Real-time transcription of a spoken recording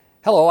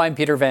Hello, I'm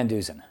Peter Van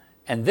Dusen,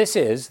 and this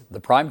is the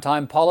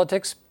Primetime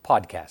Politics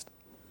Podcast.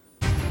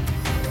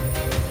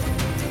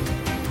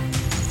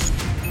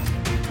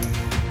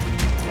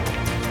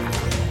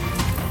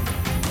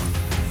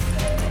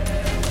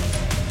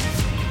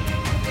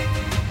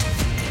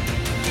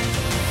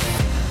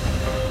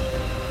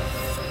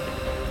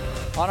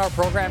 On our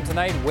program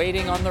tonight,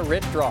 waiting on the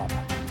writ drop.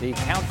 The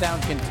countdown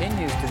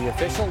continues to the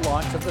official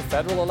launch of the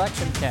federal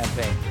election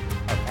campaign.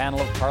 Our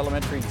panel of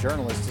parliamentary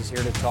journalists is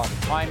here to talk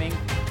timing,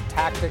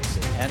 tactics,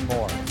 and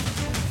more.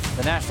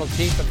 The National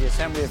Chief of the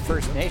Assembly of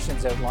First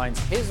Nations outlines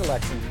his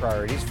election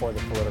priorities for the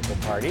political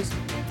parties.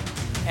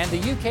 And the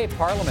UK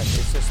Parliament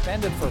is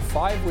suspended for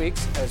 5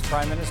 weeks as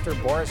Prime Minister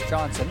Boris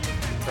Johnson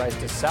tries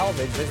to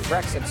salvage his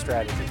Brexit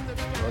strategy.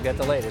 We'll get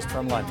the latest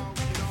from London.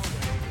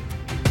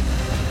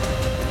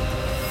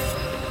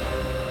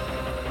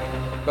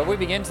 But we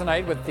begin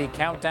tonight with the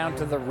countdown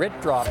to the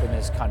writ drop in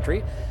this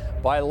country.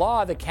 By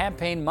law, the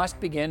campaign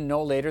must begin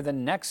no later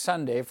than next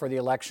Sunday for the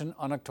election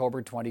on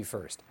October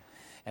 21st.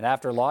 And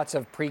after lots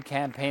of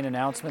pre-campaign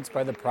announcements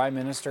by the Prime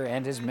Minister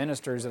and his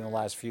ministers in the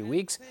last few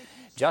weeks,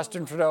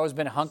 Justin Trudeau has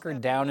been hunkered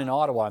down in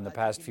Ottawa in the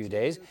past few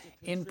days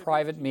in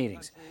private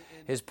meetings.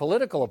 His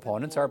political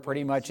opponents are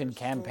pretty much in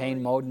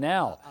campaign mode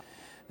now.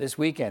 This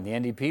weekend, the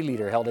NDP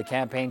leader held a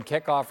campaign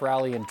kickoff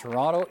rally in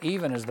Toronto,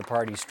 even as the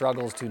party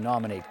struggles to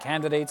nominate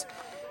candidates,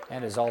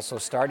 and is also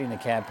starting the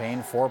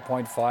campaign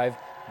 $4.5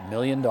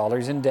 million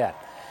in debt.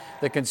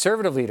 The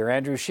Conservative leader,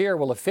 Andrew Scheer,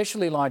 will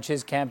officially launch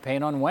his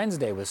campaign on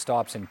Wednesday with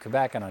stops in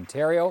Quebec and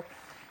Ontario.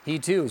 He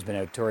too has been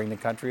out touring the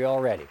country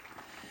already.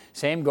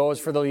 Same goes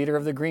for the leader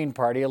of the Green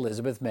Party,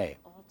 Elizabeth May.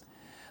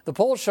 The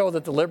polls show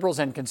that the Liberals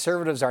and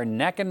Conservatives are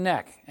neck and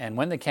neck, and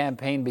when the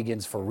campaign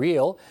begins for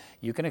real,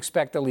 you can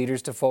expect the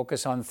leaders to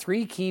focus on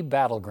three key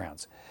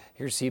battlegrounds.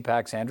 Here's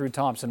CPAC's Andrew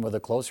Thompson with a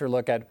closer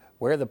look at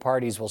where the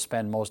parties will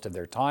spend most of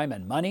their time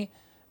and money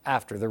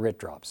after the writ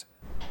drops.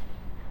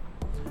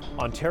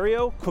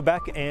 Ontario,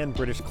 Quebec, and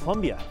British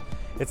Columbia.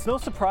 It's no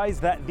surprise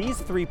that these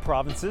three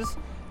provinces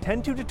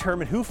tend to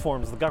determine who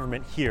forms the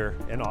government here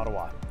in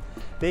Ottawa.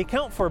 They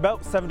account for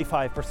about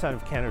 75%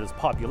 of Canada's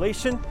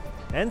population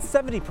and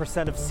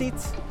 70% of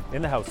seats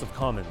in the House of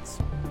Commons.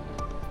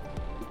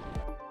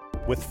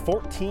 With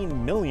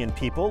 14 million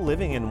people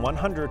living in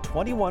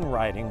 121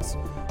 ridings,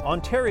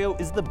 Ontario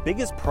is the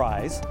biggest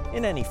prize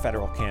in any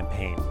federal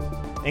campaign,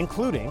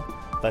 including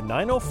the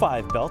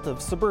 905 belt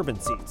of suburban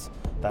seats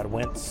that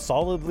went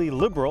solidly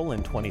Liberal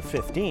in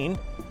 2015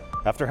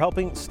 after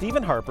helping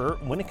Stephen Harper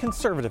win a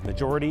Conservative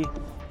majority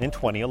in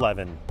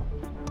 2011.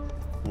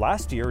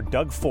 Last year,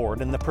 Doug Ford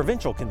and the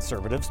provincial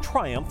Conservatives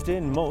triumphed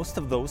in most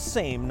of those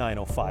same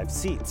 905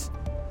 seats.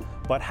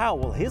 But how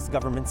will his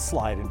government's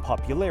slide in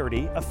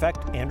popularity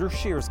affect Andrew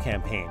Scheer's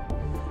campaign,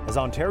 as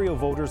Ontario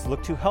voters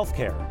look to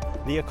healthcare,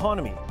 the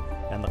economy,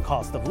 and the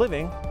cost of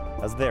living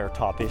as their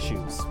top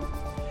issues?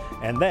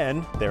 And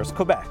then there's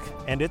Quebec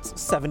and its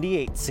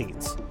 78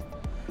 seats.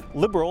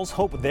 Liberals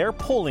hope their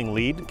polling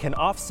lead can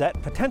offset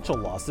potential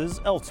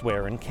losses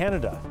elsewhere in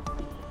Canada.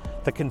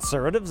 The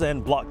Conservatives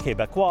and Bloc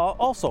Québécois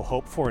also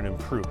hope for an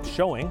improved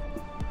showing,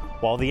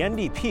 while the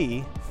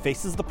NDP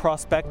faces the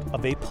prospect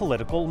of a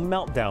political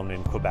meltdown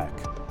in Quebec.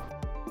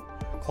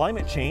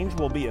 Climate change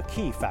will be a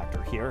key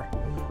factor here,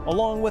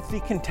 along with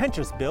the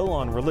contentious bill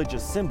on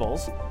religious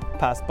symbols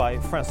passed by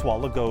François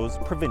Legault's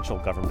provincial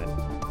government.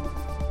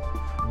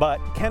 But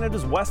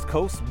Canada's West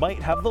Coast might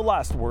have the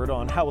last word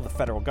on how the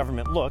federal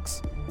government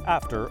looks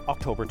after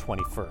October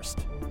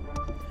 21st.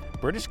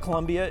 British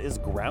Columbia is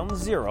ground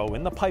zero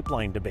in the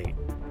pipeline debate.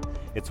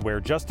 It's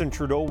where Justin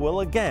Trudeau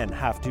will again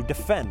have to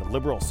defend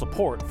Liberal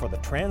support for the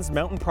Trans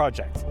Mountain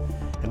project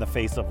in the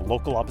face of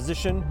local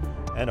opposition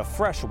and a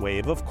fresh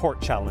wave of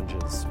court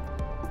challenges.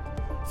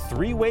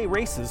 Three-way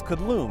races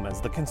could loom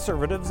as the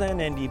Conservatives and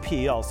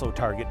NDP also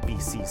target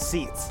BC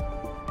seats.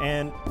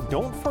 And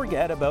don't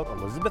forget about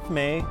Elizabeth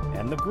May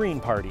and the Green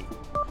Party,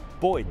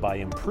 buoyed by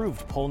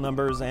improved poll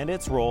numbers and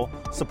its role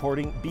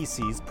supporting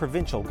BC's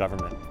provincial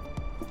government.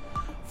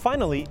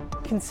 Finally,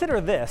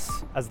 consider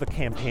this as the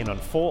campaign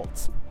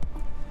unfolds.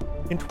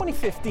 In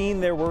 2015,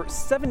 there were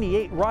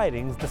 78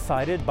 ridings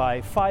decided by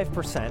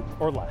 5%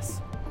 or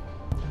less.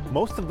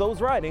 Most of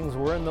those ridings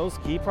were in those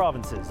key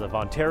provinces of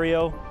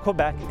Ontario,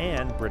 Quebec,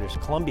 and British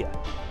Columbia.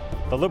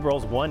 The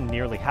Liberals won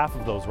nearly half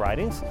of those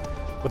ridings,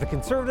 with the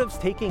Conservatives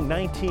taking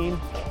 19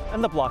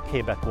 and the Bloc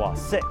Québécois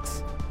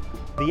 6.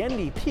 The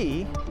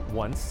NDP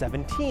won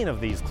 17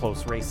 of these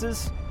close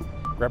races,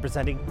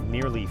 representing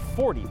nearly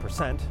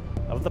 40%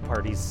 of the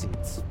party's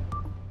seats.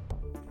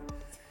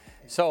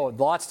 So,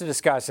 lots to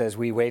discuss as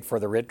we wait for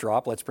the writ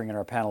drop. Let's bring in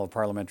our panel of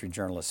parliamentary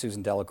journalists.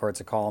 Susan Delacourt's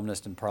a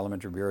columnist and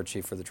parliamentary bureau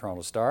chief for the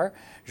Toronto Star.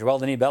 Joël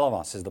Denis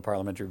Bellavance is the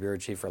parliamentary bureau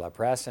chief for La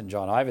Presse, and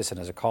John Ivison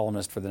is a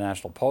columnist for the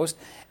National Post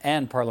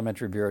and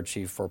parliamentary bureau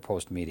chief for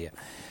Post Media.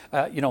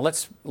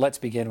 Let's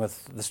begin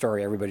with the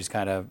story everybody's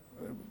kind of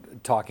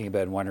talking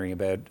about and wondering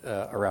about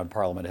around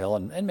Parliament Hill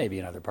and maybe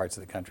in other parts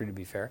of the country, to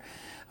be fair,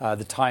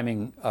 the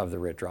timing of the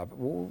writ drop.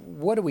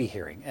 What are we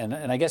hearing? And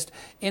I guess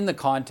in the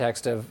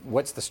context of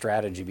what's the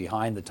strategy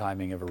behind the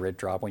timing of a writ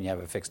drop when you have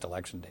a fixed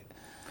election date?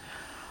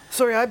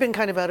 Sorry, I've been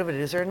kind of out of it.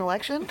 Is there an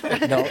election?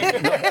 No,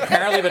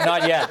 apparently, but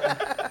not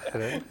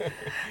yet.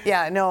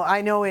 Yeah, no,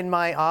 I know in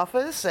my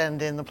office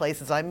and in the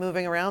places I'm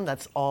moving around,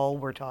 that's all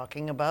we're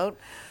talking about.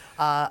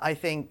 I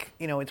think,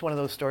 it's one of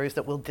those stories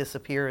that will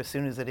disappear as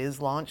soon as it is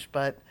launched.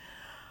 But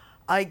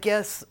I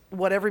guess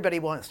what everybody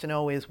wants to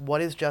know is,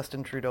 what is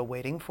Justin Trudeau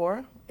waiting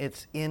for?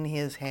 It's in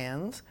his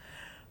hands.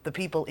 The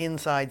people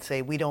inside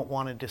say, we don't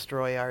want to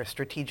destroy our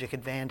strategic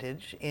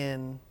advantage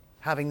in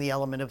having the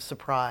element of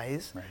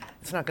surprise. Right.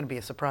 It's not going to be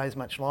a surprise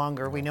much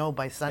longer. We know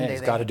by Sunday. He's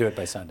got to do it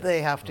by Sunday.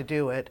 They have to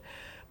do it.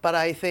 But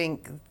I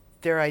think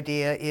their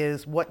idea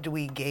is, what do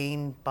we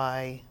gain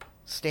by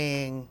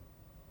staying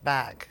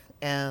back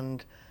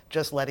and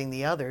just letting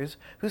the others,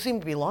 who seem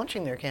to be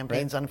launching their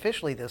campaigns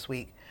unofficially this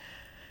week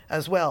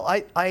as well.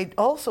 I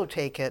also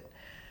take it,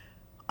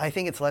 I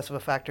think it's less of a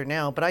factor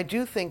now, but I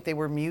do think they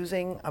were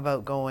musing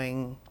about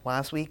going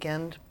last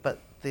weekend, but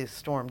the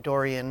storm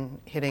Dorian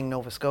hitting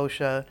Nova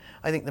Scotia,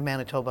 I think the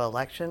Manitoba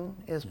election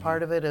is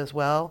part of it as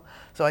well.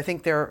 So I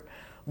think they're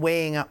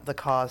weighing up the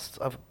costs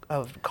of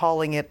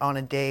calling it on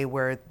a day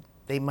where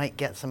they might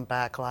get some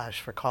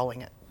backlash for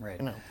calling it. Right.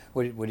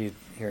 What are you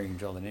hearing,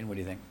 Joel Deneen? What do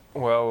you think?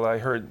 Well, I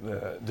heard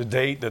the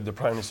date that the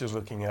Prime Minister is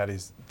looking at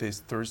is this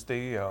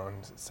Thursday on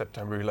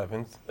September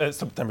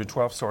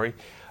 12th, sorry.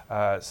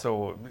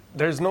 So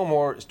there's no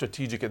more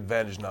strategic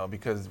advantage now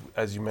because,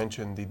 as you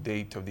mentioned, the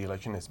date of the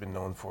election has been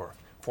known for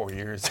 4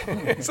 years.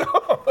 So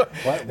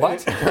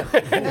What?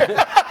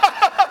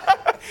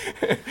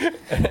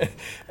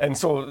 And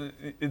so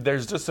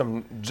there's just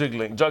some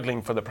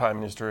juggling for the Prime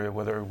Minister,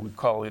 whether we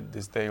call it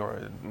this day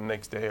or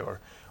next day, or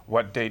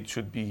what date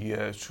should we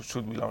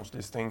launch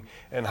this thing,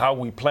 and how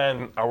we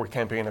plan our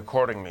campaign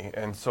accordingly.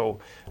 And so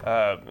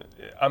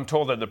I'm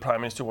told that the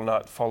Prime Minister will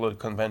not follow the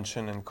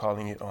convention and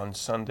calling it on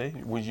Sunday.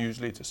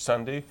 Usually it's a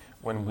Sunday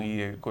when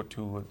we go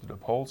to the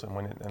polls, and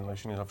when an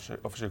election is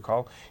officially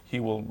called, he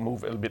will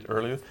move a little bit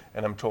earlier.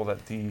 And I'm told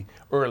that the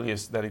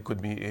earliest that it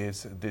could be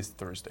is this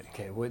Thursday.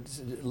 Okay,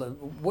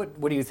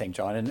 what do you think,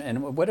 John?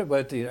 And what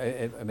about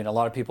a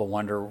lot of people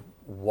wonder,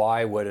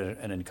 why would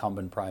an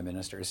incumbent Prime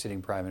Minister, a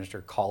sitting Prime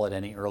Minister, call it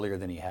any earlier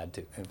than he had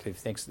to? If he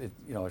thinks,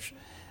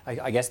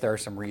 I guess there are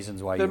some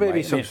reasons why. There may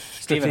be some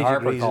Stephen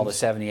Harper reasons. called a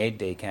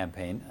 78-day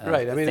campaign,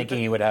 right? Thinking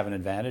he would have an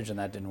advantage, and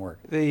that didn't work.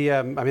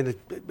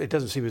 It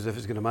doesn't seem as if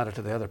it's going to matter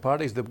to the other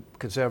parties. The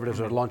Conservatives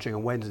are launching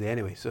on Wednesday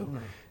anyway,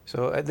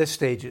 so at this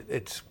stage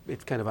it's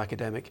kind of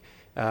academic.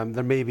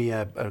 There may be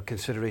a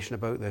consideration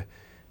about the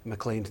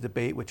Maclean's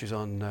debate, which is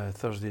on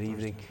Thursday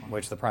evening,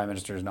 which the Prime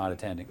Minister is not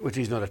attending. Which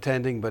he's not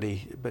attending,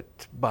 but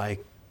by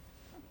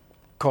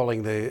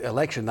calling the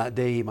election that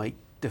day, he might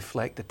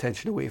deflect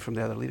attention away from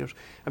the other leaders.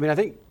 I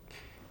think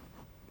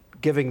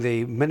giving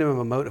the minimum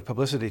amount of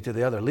publicity to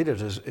the other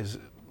leaders is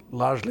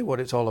largely what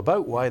it's all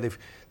about. Why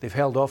they've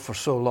held off for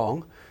so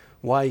long,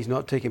 why he's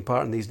not taking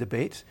part in these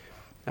debates.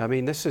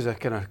 This is a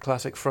kind of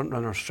classic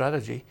front-runner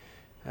strategy.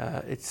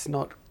 It's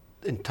not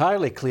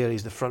entirely clear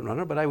he's the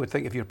front-runner, but I would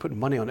think if you're putting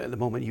money on it at the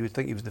moment, you would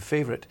think he was the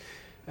favourite,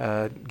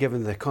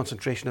 given the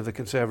concentration of the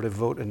Conservative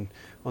vote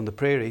on the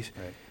prairies.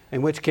 Right.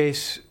 In which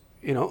case,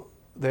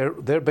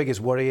 their biggest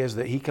worry is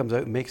that he comes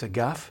out and makes a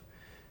gaffe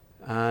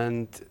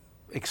and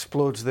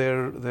explodes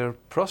their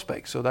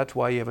prospects. So that's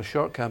why you have a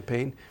short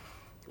campaign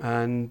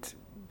and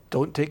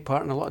don't take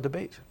part in a lot of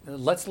debates.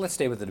 Let's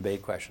stay with the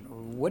debate question.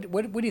 What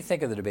do you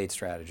think of the debate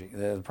strategy?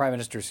 The Prime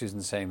Minister,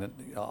 Susan's saying that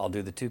I'll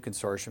do the two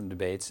consortium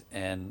debates,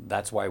 and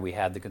that's why we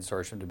had the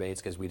consortium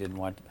debates, because we didn't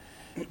want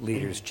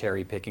leaders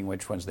cherry picking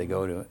which ones they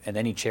go to. And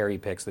then he cherry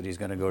picks that he's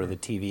going to go to the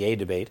TVA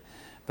debate,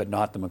 but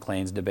not the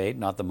Maclean's debate,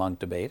 not the Monk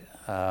debate.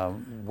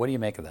 What do you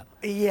make of that?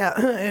 Yeah,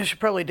 I should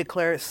probably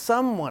declare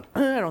somewhat,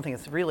 I don't think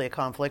it's really a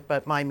conflict,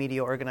 but my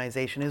media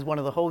organization is one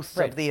of the hosts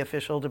of the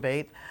official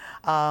debate.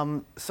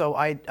 So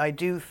I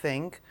do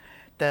think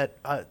that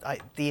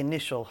the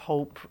initial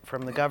hope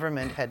from the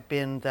government had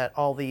been that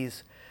all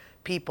these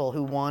people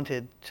who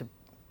wanted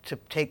to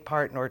take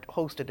part in or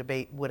host a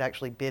debate would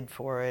actually bid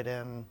for it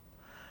and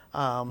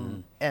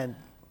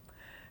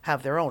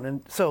have their own.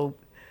 And so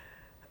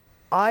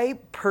I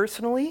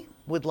personally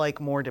would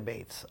like more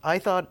debates. I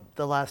thought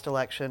the last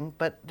election,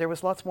 but there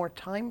was lots more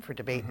time for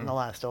debate in the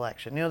last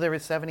election. There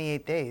was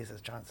 78 days,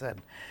 as John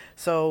said.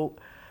 So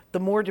the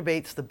more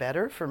debates, the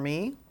better for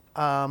me.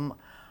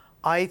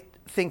 I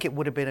think it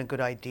would have been a good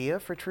idea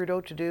for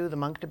Trudeau to do the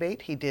Monk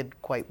debate. He did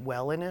quite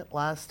well in it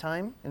last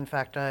time. In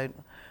fact, I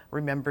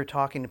remember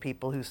talking to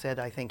people who said,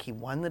 I think he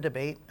won the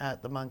debate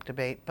at the Monk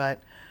debate.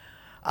 But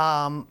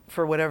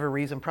for whatever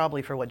reason,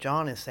 probably for what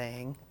John is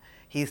saying,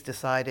 he's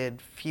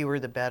decided fewer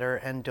the better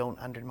and don't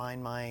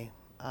undermine my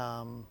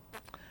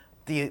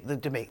the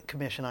debate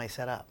commission I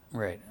set up.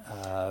 Right,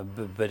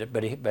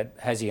 but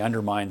has he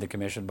undermined the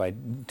commission by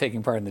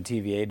taking part in the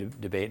TVA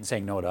debate and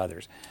saying no to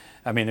others?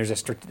 I mean,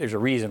 there's a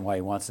reason why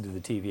he wants to do the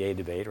TVA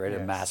debate, right?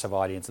 Yes. A massive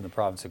audience in the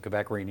province of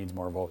Quebec where he needs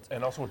more votes.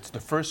 And also, it's the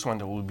first one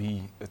that will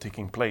be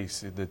taking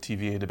place. The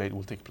TVA debate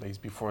will take place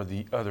before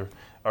the other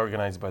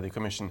organized by the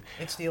Commission.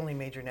 It's the only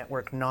major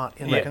network not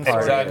in Yeah, the consortium,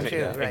 exactly.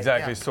 too, right?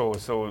 Exactly. Yeah.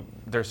 So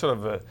they're sort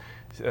of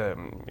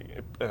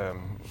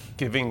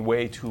giving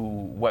way to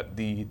what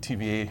the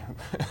TVA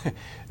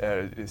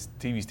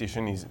TV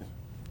station is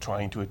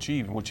trying to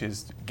achieve, which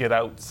is get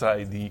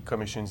outside the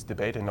Commission's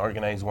debate and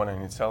organize one in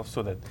itself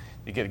so that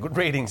they get good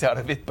ratings out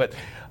of it. But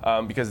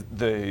because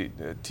the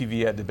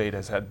TVA debate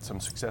has had some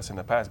success in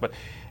the past, but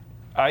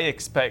I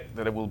expect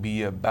that it will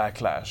be a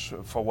backlash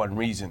for one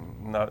reason,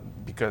 not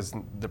because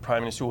the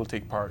Prime Minister will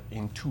take part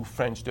in 2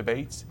 French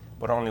debates,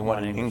 but only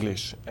one in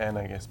English. And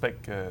I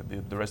expect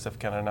the rest of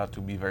Canada not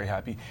to be very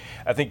happy.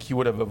 I think he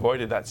would have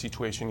avoided that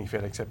situation if he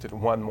had accepted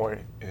one more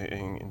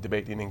in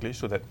debate in English,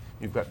 so that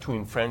you've got 2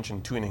 in French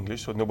and 2 in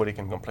English, so nobody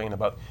can complain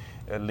about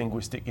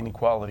linguistic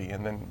inequality.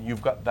 And then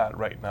you've got that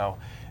right now.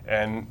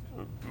 And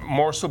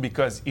more so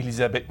because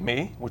Elizabeth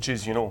May, which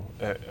is,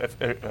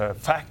 a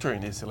factor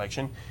in this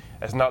election,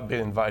 has not been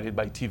invited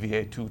by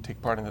TVA to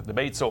take part in the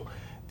debate. So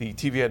the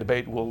TVA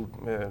debate will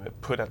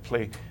put at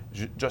play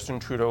Justin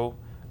Trudeau,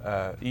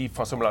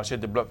 Yves-François Blanchet,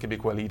 the Bloc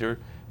Québécois leader,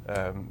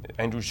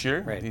 Andrew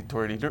Scheer, right, the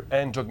Tory leader,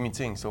 and Jagmeet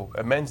Singh. So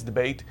a men's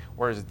debate,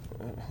 whereas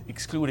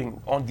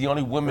excluding the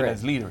only women right,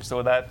 as leaders.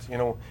 So that,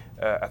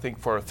 I think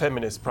for a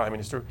feminist Prime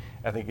Minister,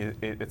 I think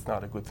it's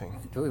not a good thing.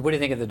 What do you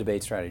think of the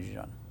debate strategy,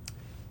 John?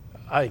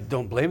 I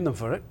don't blame them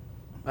for it.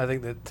 I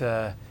think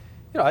that,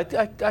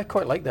 I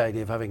quite like the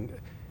idea of having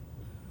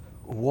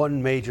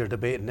one major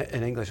debate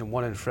in English and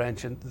one in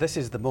French, and this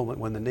is the moment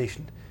when the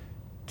nation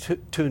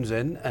tunes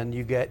in, and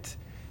you get,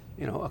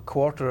 a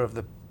quarter of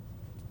the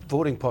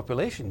voting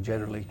population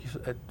generally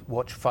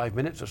watch 5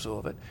 minutes or so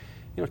of it.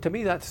 To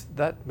me,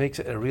 that makes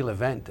it a real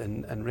event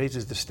and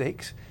raises the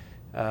stakes.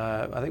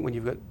 I think when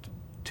you've got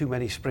too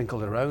many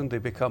sprinkled around, they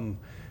become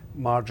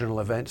marginal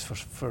events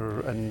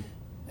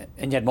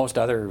And yet, most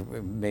other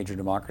major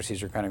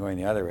democracies are kind of going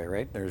the other way,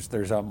 right?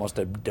 There's almost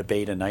a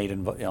debate a night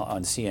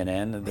on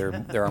CNN.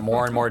 There are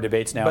more and more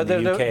debates now in the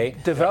UK.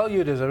 But they're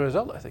devalued as a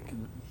result, I think.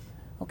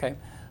 Okay,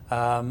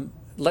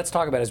 let's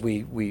talk about, as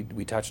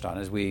we touched on,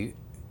 as we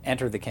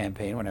enter the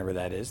campaign, whenever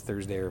that is,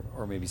 Thursday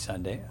or maybe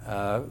Sunday.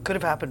 Could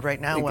have happened right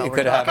now while it we're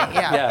could talking.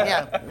 happen.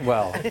 Yeah.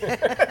 Well,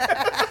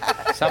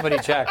 somebody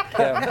check.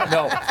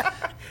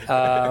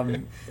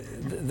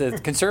 The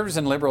Conservatives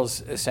and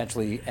Liberals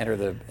essentially enter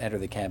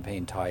the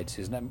campaign tied,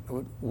 Susan.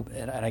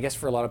 And I guess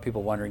for a lot of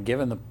people wondering,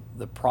 given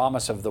the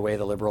promise of the way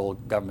the Liberal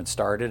government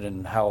started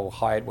and how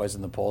high it was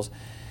in the polls,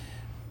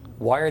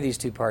 why are these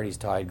two parties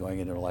tied going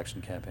into an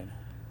election campaign?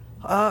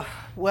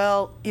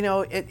 Well,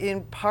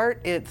 in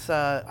part, it's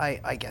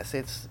I guess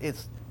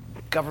it's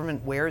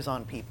government wears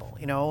on people,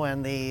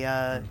 and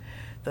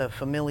the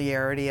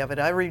familiarity of it.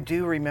 I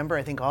do remember,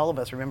 I think all of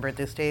us remember at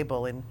this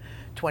table in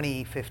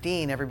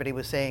 2015, everybody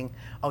was saying,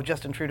 "Oh,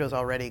 Justin Trudeau's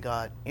already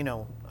got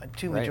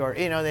two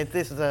majority. That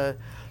this is a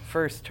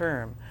first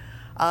term."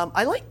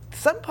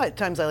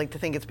 Sometimes I like to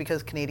think it's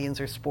because Canadians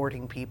are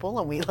sporting people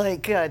and we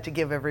like to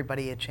give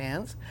everybody a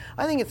chance.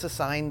 I think it's a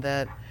sign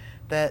that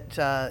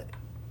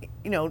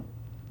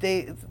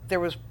there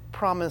was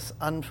promise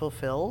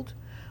unfulfilled.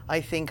 I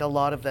think a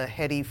lot of the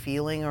heady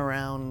feeling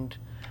around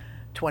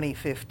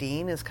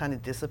 2015 is kind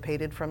of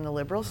dissipated from the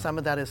Liberals. Some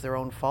of that is their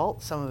own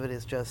fault. Some of it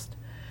is just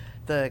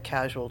the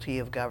casualty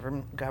of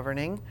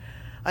governing.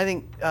 I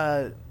think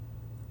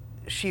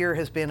Scheer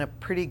has been a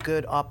pretty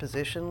good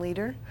opposition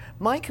leader.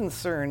 My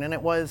concern, and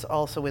it was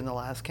also in the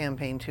last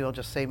campaign too, I'll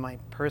just say my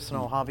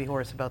personal hobby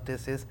horse about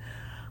this is,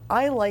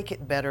 I like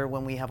it better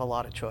when we have a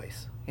lot of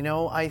choice.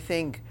 I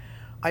think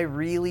I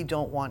really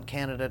don't want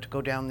Canada to go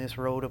down this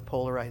road of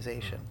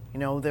polarization,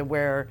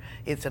 where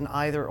it's an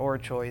either or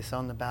choice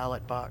on the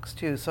ballot box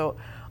too. So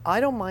I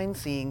don't mind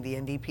seeing the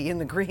NDP and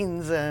the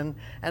Greens and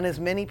as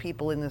many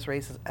people in this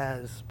race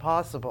as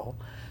possible,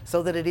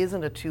 so that it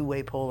isn't a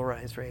two-way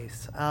polarized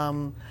race.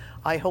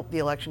 I hope the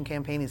election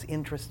campaign is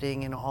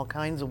interesting in all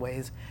kinds of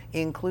ways,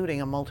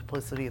 including a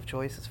multiplicity of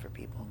choices for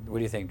people. What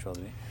do you think, Joel?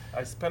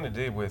 I spent a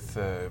day with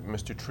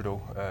Mr.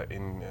 Trudeau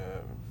in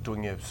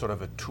doing a sort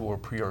of a tour,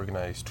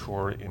 pre-organized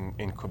tour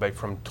in Quebec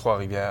from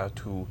Trois-Rivières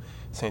to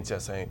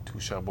Saint-Hyacinthe to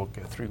Sherbrooke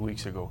 3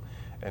 weeks ago.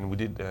 And we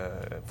did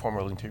a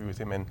formal interview with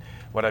him. And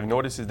what I've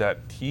noticed is that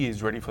he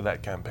is ready for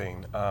that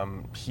campaign.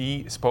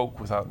 He spoke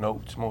without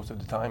notes most of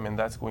the time, and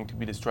that's going to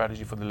be the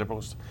strategy for the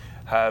Liberals,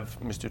 have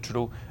Mr.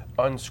 Trudeau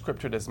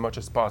unscripted as much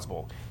as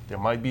possible. There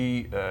might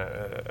be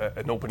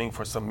an opening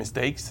for some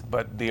mistakes,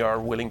 but they are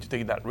willing to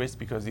take that risk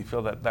because they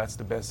feel that that's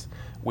the best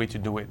way to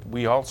do it.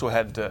 We also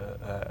had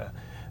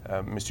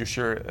Mr.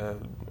 Scheer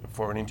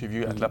for an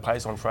interview at La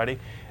Presse on Friday,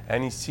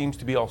 and he seems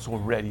to be also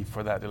ready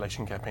for that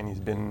election campaign. He's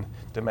been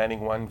demanding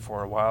one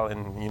for a while,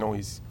 and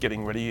he's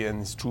getting ready, and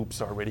his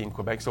troops are ready in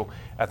Quebec. So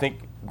I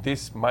think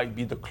this might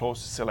be the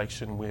closest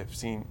election we have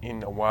seen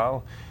in a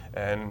while,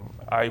 and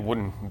I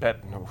wouldn't bet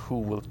who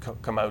will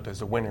come out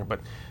as a winner. But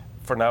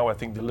for now, I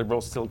think the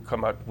Liberals still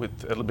come out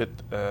with a little bit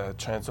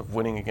chance of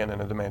winning again in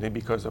another mandate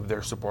because of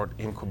their support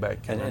in Quebec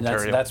and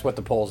Ontario. That's what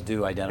the polls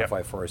do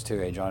identify for us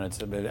too, John? It's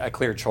a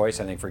clear choice,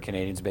 I think, for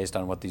Canadians based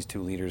on what these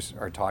two leaders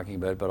are talking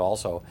about, but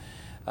also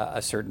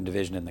a certain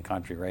division in the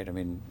country, right? I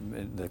mean,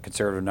 the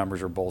Conservative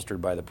numbers are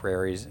bolstered by the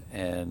prairies,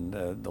 and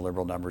the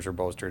Liberal numbers are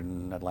bolstered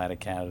in Atlantic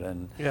Canada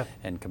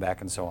and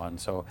Quebec and so on.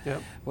 So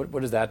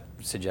what does that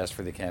suggest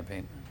for the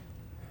campaign?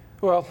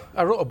 Well,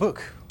 I wrote a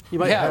book. You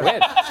might I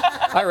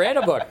read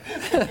a book.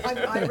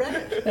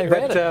 I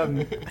read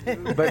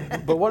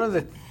it. But one of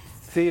the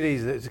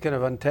theories that's kind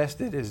of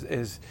untested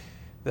is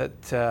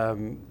that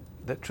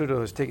that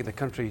Trudeau has taken the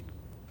country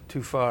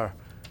too far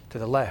to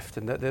the left,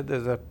 and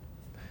that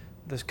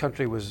this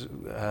country was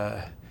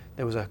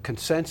there was a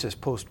consensus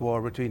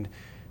post-war between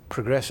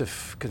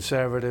progressive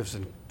conservatives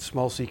and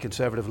small c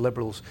conservative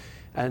liberals,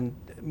 and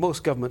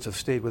most governments have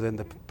stayed within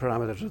the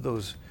parameters of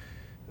those.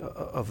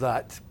 Of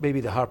that,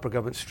 maybe the Harper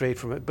government strayed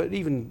from it, but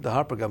even the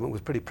Harper government was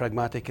pretty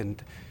pragmatic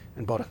and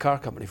bought a car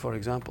company, for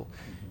example.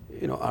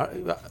 You know,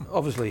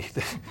 obviously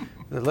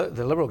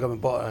the Liberal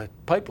government bought a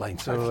pipeline,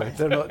 so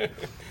they're not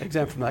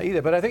exempt from that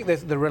either. But I think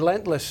the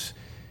relentless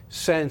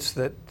sense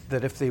that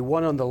if they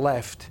won on the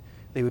left,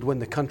 they would win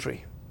the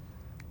country,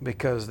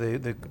 because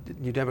the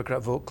New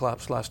Democrat vote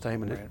collapsed last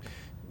time, and it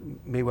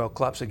may well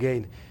collapse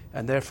again.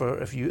 And therefore,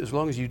 as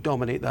long as you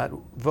dominate that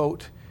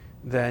vote,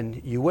 then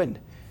you win.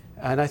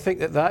 And I think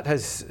that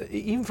has,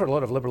 even for a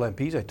lot of Liberal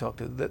MPs I talked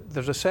to, that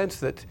there's a sense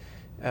that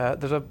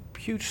there's a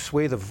huge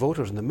swathe of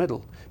voters in the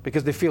middle,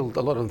 because a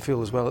lot of them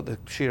feel as well that the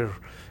sheer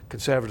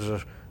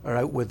Conservatives are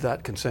out with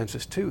that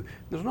consensus too.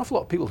 There's an awful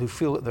lot of people who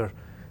feel that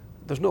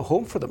there's no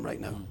home for them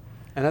right now.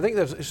 And I think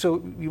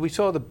we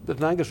saw the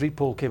Angus Reid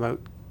poll came out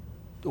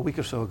a week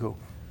or so ago.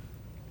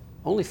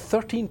 Only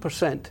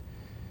 13%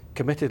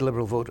 committed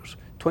Liberal voters,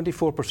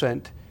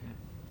 24%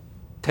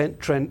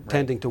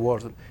 tending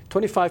towards them.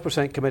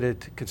 25%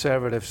 committed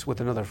Conservatives,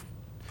 with another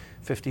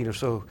 15 or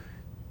so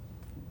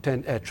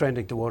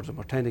trending towards them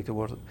or tending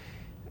towards them.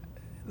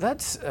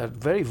 That's a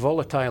very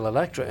volatile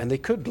electorate, and they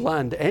could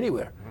land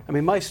anywhere. I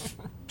mean, my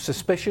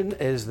suspicion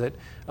is that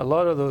a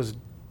lot of those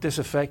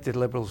disaffected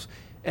Liberals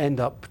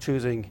end up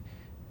choosing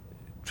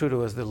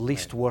Trudeau as the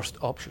least worst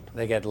option.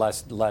 They get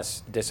less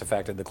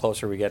disaffected the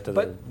closer we get to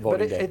the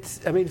voting day.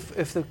 I mean,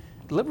 if the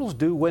Liberals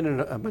do win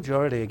a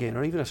majority again,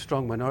 or even a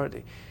strong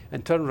minority,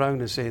 and turn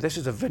around and say, this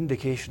is a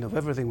vindication of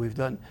everything we've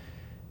done,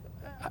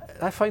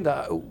 I find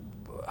that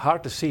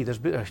hard to see. There's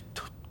been a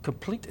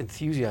complete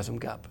enthusiasm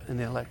gap in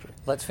the electorate.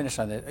 Let's finish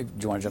on that.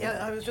 Do you want to jump in?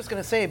 Yeah, I was just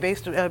going to say,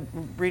 based on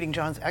reading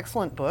John's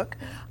excellent book,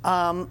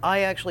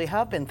 I actually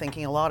have been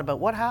thinking a lot about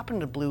what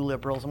happened to blue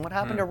Liberals and what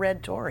happened to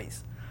red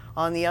Tories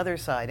on the other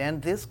side. And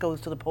this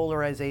goes to the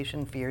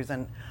polarization fears,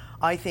 and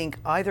I think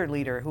either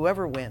leader,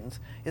 whoever wins,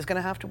 is going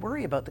to have to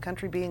worry about the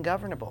country being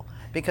governable,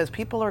 because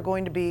people are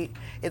going to be,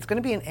 it's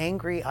going to be an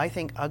angry, I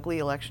think, ugly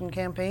election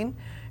campaign,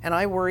 and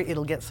I worry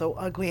it'll get so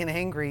ugly and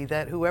angry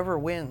that whoever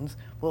wins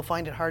will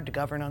find it hard to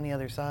govern on the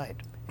other side.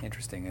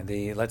 Interesting.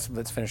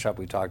 Let's finish up.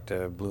 We talked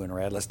blue and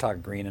red. Let's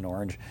talk green and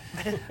orange,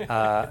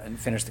 and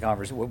finish the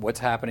conversation. What's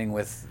happening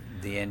with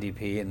the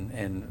NDP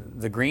and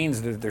the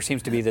Greens? There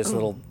seems to be this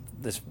little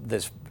this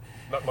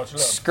Not much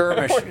love.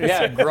 skirmish,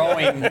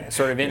 growing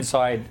sort of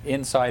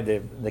inside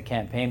the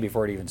campaign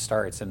before it even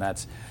starts, and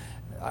that's.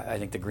 I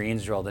think the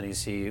Greens, Joel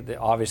Denisi,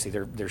 obviously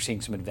they're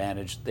seeing some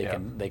advantage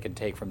they can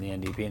take from the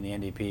NDP, and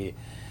the NDP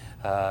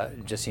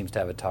just seems to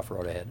have a tough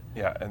road ahead.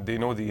 Yeah, and they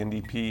know the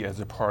NDP as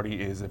a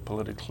party is a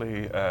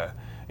politically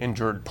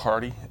injured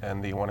party,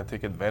 and they want to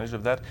take advantage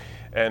of that.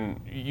 And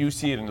you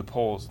see it in the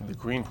polls. The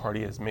Green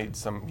Party has made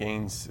some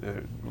gains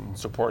in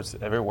supports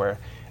everywhere,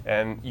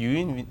 and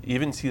you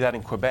even see that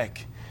in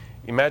Quebec.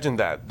 Imagine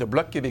that. The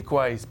Bloc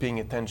Québécois is paying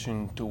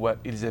attention to what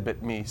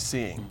Elisabeth May is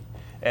saying.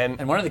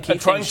 And one of the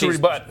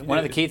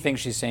key things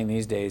she's saying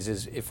these days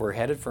is, if we're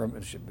headed for,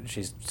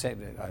 she's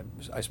saying,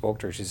 I spoke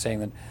to her, she's saying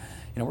that,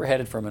 we're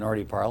headed for a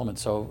minority parliament,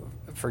 so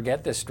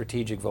forget this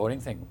strategic voting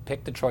thing.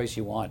 Pick the choice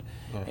you want.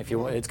 Yeah.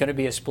 It's going to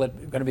be a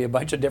split, going to be a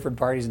bunch of different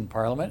parties in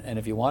parliament, and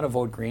if you want to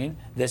vote Green,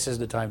 this is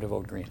the time to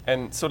vote Green.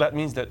 And so that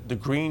means that the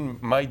Green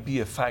might be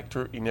a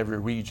factor in every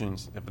region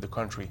of the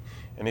country.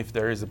 And if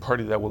there is a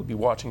party that will be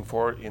watching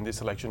for in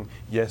this election,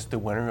 yes, the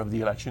winner of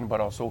the election,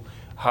 but also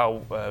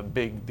how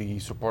big the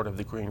support of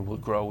the Green will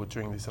grow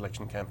during this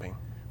election campaign.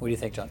 What do you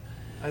think, John?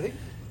 I think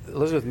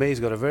Elizabeth May's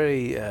got a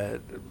very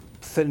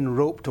thin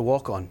rope to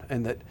walk on,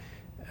 and that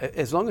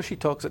as long as she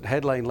talks at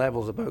headline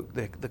levels about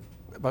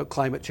about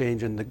climate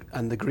change and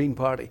the Green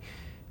Party,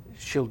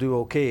 she'll do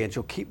okay, and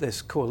she'll keep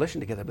this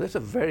coalition together. But it's a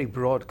very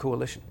broad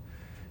coalition.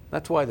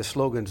 That's why the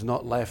slogan's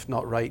not left,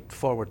 not right,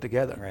 forward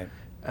together.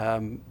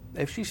 Right.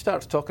 If she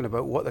starts talking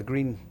about what the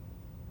Green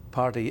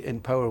Party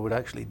in power would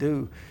actually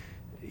do,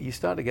 you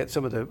start to get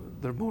some of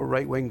the more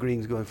right-wing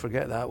Greens going,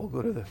 forget that, we'll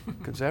go to the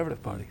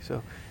Conservative Party.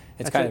 So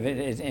It's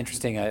it's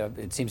interesting.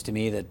 It seems to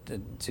me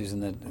that Susan,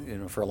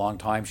 that for a long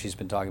time she's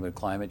been talking about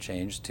climate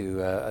change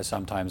to a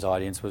sometimes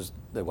audience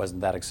that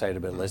wasn't that excited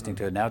about listening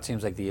to it. Now it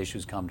seems like the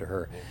issues come to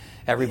her.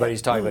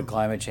 Everybody's talking about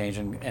climate change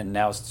and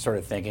now sort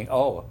of thinking,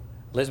 oh,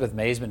 Elizabeth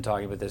May's been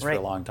talking about this for a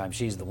long time.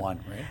 She's the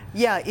one, right?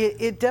 Yeah,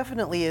 it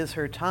definitely is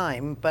her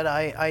time. But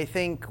I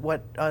think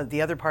what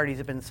the other parties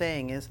have been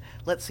saying is,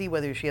 let's see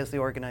whether she has the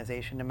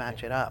organization to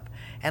match it up.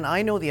 And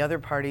I know the other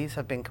parties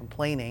have been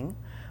complaining,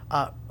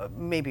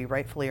 maybe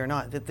rightfully or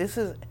not, that this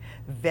is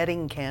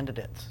vetting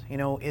candidates,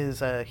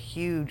 is a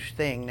huge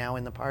thing now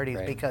in the parties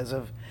because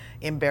of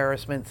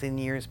embarrassments in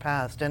years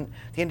past. And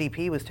the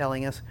NDP was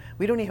telling us,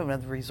 we don't even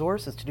have the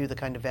resources to do the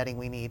kind of vetting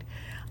we need.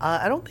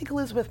 I don't think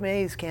Elizabeth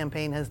May's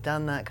campaign has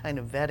done that kind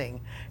of vetting.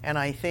 And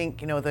I think,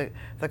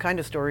 the kind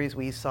of stories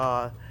we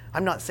saw,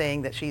 I'm not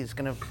saying that she's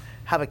going to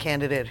have a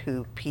candidate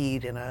who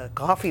peed in a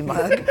coffee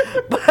mug,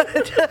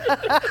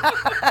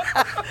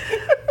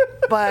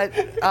 but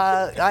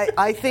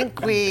I think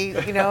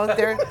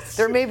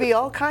there may be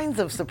all kinds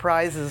of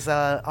surprises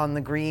on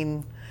the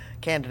Green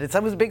candidates.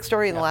 That was a big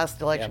story in the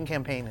last election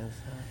campaign.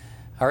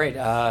 All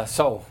right,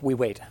 so we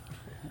wait.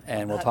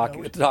 And we'll talk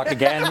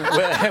again.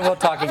 We'll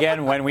talk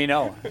again when we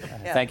know.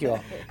 Thank you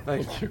all.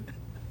 Thank you.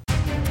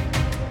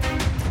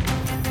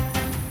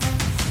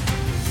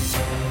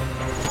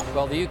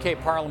 Well, the UK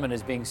Parliament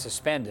is being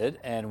suspended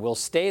and will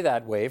stay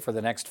that way for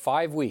the next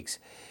 5 weeks.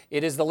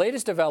 It is the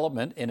latest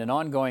development in an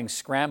ongoing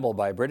scramble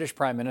by British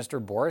Prime Minister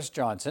Boris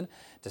Johnson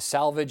to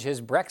salvage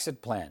his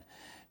Brexit plan.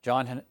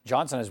 Johnson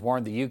has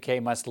warned the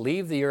UK must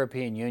leave the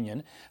European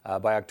Union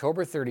by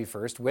October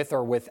 31st with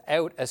or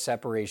without a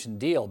separation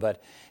deal.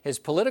 But his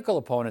political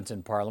opponents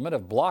in Parliament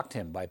have blocked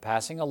him by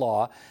passing a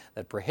law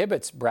that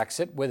prohibits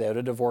Brexit without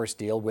a divorce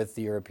deal with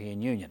the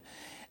European Union.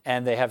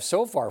 And they have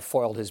so far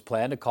foiled his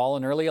plan to call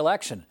an early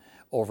election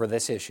over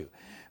this issue.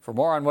 For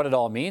more on what it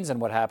all means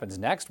and what happens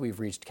next, we've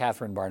reached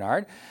Catherine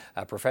Barnard,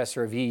 a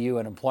professor of EU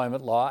and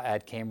employment law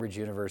at Cambridge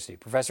University.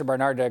 Professor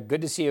Barnard,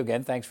 good to see you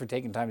again. Thanks for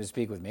taking time to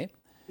speak with me.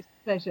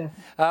 Pleasure.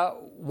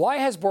 Why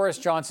has Boris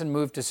Johnson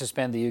moved to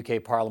suspend the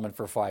UK Parliament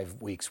for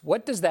 5 weeks?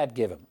 What does that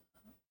give him?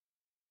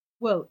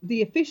 Well,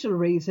 the official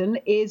reason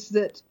is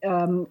that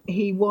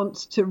he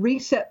wants to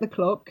reset the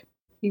clock.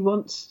 He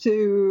wants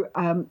to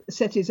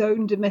set his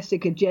own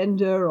domestic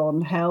agenda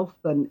on health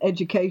and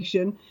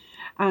education,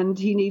 and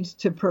he needs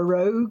to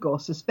prorogue or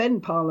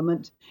suspend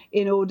Parliament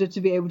in order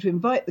to be able to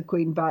invite the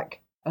Queen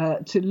back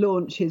to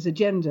launch his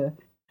agenda.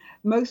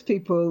 Most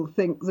people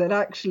think that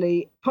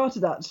actually part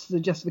of that's the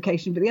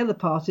justification for the other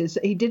part is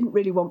that he didn't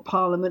really want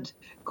Parliament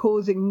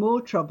causing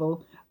more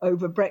trouble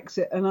over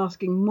Brexit and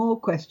asking more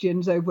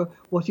questions over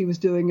what he was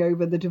doing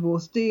over the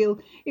divorce deal.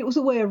 It was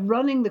a way of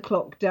running the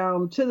clock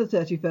down to the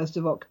 31st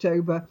of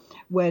October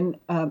when,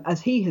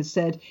 as he has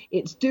said,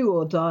 it's do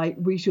or die,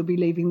 we shall be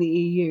leaving the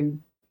EU.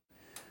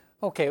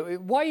 Okay,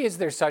 why is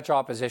there such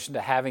opposition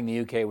to having the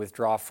UK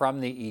withdraw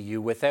from the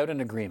EU without an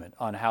agreement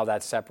on how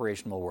that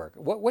separation will work?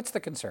 What's the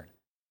concern?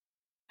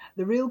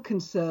 The real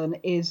concern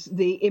is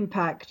the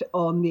impact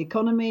on the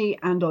economy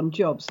and on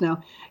jobs.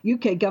 Now,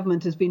 UK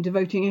government has been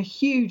devoting a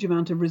huge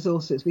amount of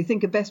resources. We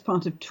think a best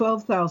part of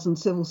 12,000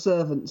 civil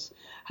servants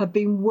have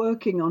been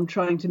working on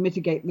trying to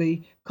mitigate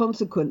the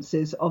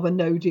consequences of a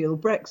no-deal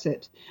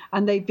Brexit.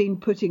 And they've been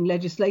putting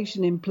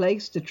legislation in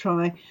place to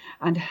try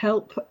and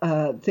help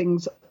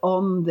things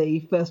on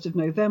the 1st of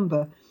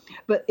November.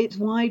 But it's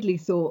widely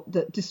thought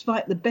that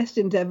despite the best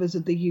endeavours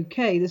of the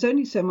UK, there's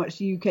only so much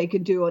the UK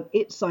can do on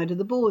its side of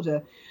the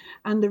border.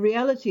 And the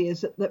reality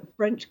is that the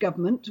French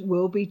government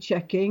will be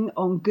checking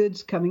on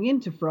goods coming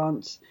into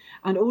France.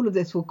 And all of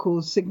this will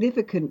cause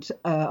significant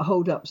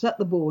hold-ups at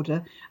the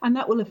border. And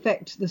that will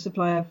affect the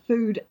supply of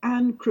food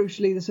and,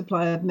 crucially, the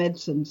supply of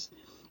medicines.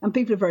 And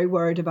people are very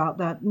worried about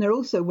that. And they're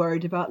also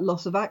worried about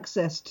loss of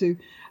access to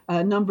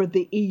a number of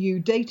the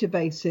EU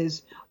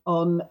databases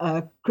on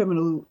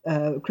criminal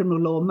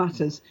law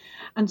matters.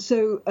 And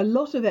so a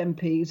lot of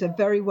MPs are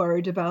very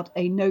worried about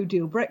a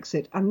no-deal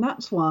Brexit. And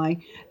that's why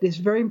this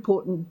very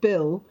important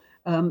bill,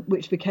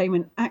 which became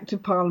an Act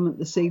of Parliament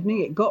this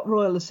evening, it got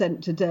royal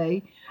assent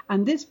today.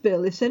 And this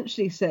bill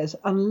essentially says,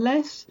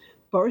 unless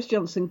Boris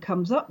Johnson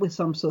comes up with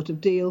some sort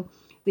of deal,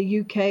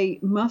 the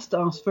UK must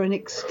ask for an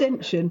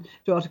extension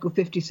to Article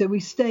 50. So we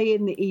stay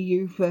in the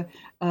EU for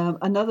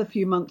another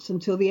few months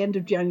until the end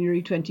of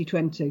January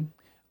 2020.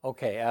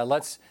 Okay,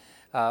 let's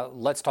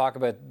talk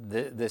about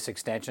this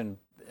extension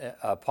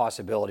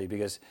possibility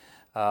because,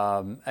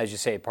 as you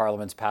say,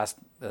 Parliament's passed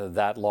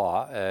that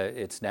law.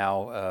 It's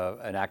now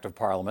an act of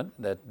Parliament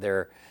that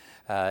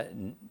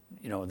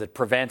that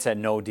prevents a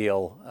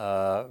no-deal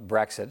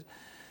Brexit.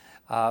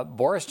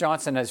 Boris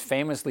Johnson has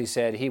famously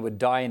said he would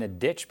die in a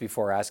ditch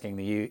before asking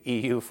the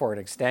EU for an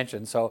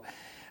extension. So,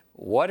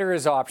 what are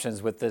his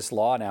options with this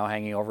law now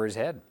hanging over his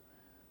head?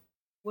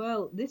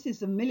 Well, this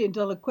is a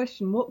million-dollar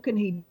question. What can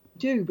he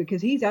do?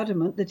 Because he's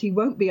adamant that he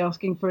won't be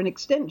asking for an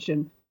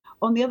extension.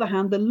 On the other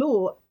hand, the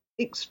law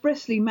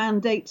expressly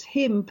mandates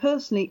him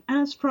personally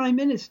as Prime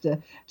Minister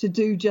to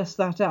do just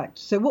that act.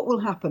 So what will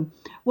happen?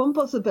 One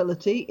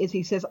possibility is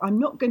he says, I'm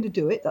not going to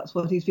do it. That's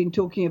what he's been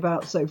talking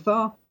about so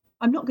far.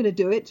 I'm not going to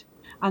do it.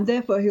 And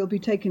therefore, he'll be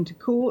taken to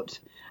court.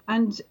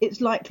 And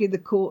it's likely the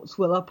courts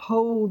will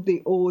uphold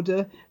the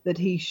order that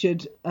he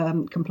should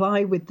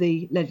comply with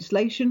the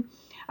legislation.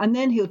 And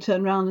then he'll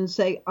turn around and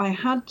say, I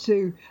had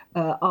to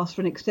ask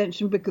for an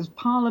extension because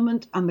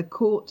Parliament and the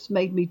courts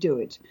made me do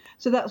it.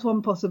 So that's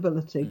one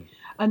possibility.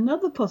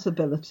 Another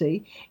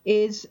possibility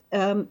is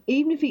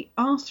even if he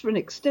asks for an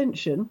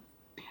extension,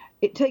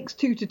 it takes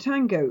two to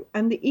tango,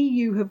 and the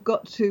EU have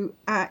got to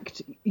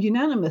act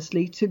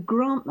unanimously to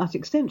grant that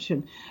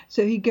extension.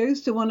 So he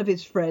goes to one of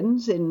his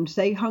friends in,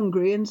 say,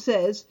 Hungary and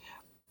says,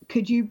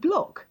 could you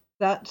block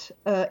that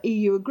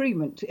EU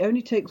agreement? It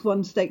only takes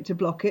one state to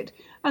block it,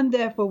 and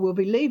therefore we'll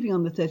be leaving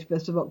on the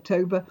 31st of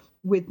October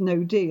with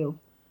no deal.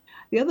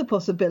 The other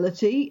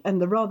possibility, and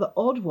the rather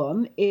odd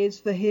one, is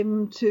for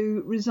him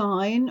to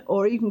resign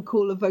or even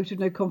call a vote of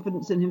no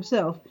confidence in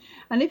himself.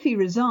 And if he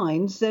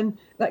resigns, then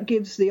that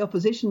gives the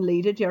opposition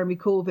leader, Jeremy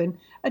Corbyn,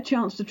 a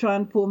chance to try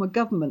and form a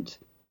government.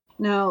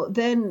 Now,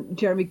 then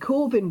Jeremy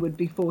Corbyn would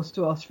be forced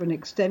to ask for an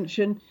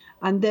extension,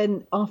 and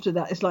then after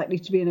that, it's likely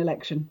to be an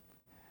election.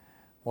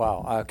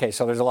 Wow. Okay,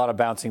 so there's a lot of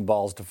bouncing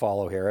balls to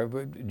follow here.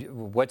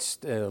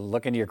 What's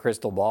look into your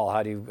crystal ball?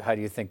 How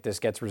do you think this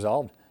gets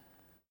resolved?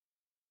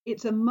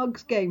 It's a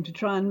mug's game to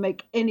try and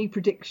make any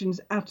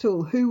predictions at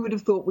all. Who would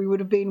have thought we would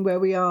have been where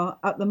we are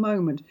at the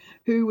moment?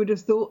 Who would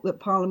have thought that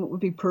Parliament would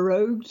be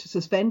prorogued,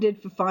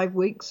 suspended for 5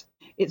 weeks?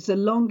 It's the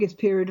longest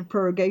period of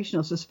prorogation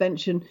or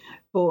suspension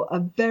for a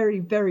very,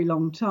 very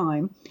long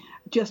time,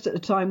 just at the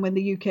time when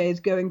the UK is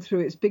going through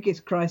its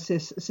biggest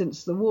crisis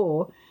since the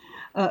war.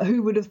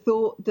 Who would have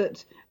thought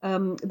that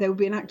there would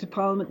be an act of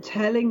Parliament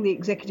telling the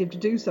executive to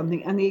do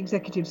something and the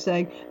executive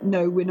saying,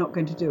 no, we're not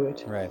going to do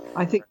it. Right.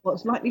 I think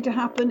what's likely to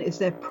happen is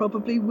there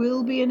probably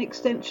will be an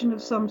extension of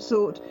some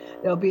sort.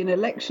 There'll be an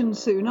election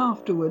soon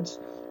afterwards.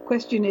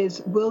 Question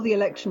is, will the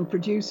election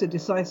produce a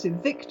decisive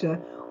victor?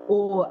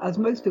 Or, as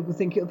most people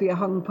think, it'll be a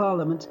hung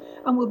Parliament.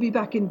 And we'll be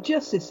back in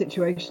just this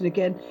situation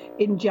again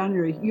in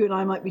January. You and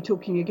I might be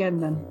talking again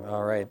then.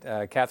 All right.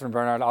 Catherine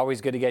Bernard, always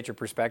good to get your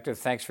perspective.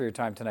 Thanks for your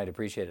time tonight.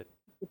 Appreciate it.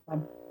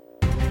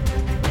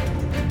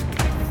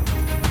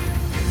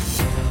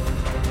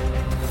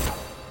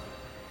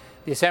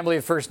 The Assembly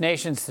of First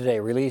Nations today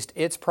released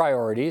its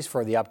priorities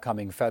for the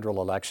upcoming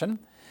federal election.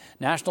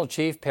 National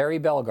Chief Perry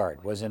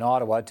Bellegarde was in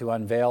Ottawa to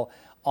unveil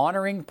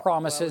Honoring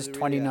Promises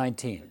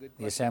 2019,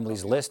 the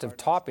Assembly's list of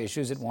top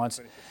issues it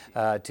wants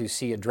to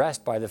see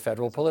addressed by the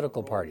federal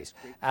political parties.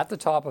 At the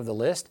top of the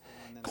list,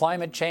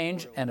 climate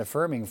change and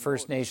affirming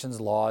First Nations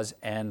laws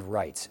and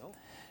rights.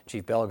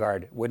 Chief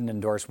Bellegarde wouldn't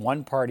endorse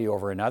one party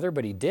over another,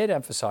 but he did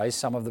emphasize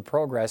some of the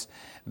progress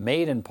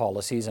made in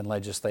policies and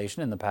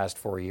legislation in the past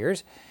 4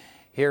 years.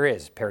 Here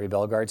is Perry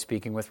Bellegarde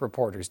speaking with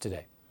reporters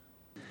today.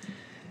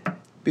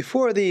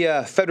 Before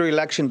the federal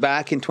election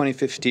back in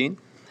 2015,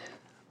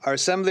 our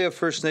Assembly of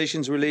First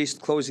Nations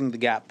released Closing the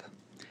Gap,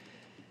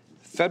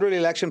 Federal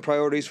Election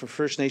Priorities for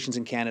First Nations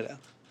in Canada,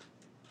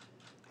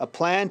 a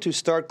plan to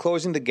start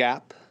closing the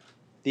gap,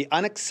 the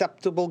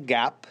unacceptable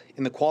gap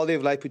in the quality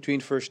of life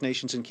between First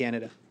Nations and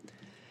Canada,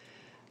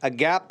 a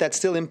gap that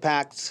still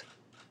impacts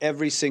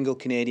every single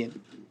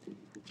Canadian.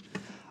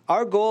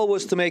 Our goal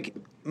was to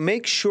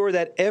make sure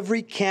that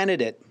every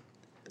candidate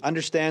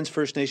understands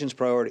First Nations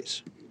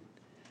priorities.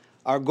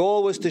 Our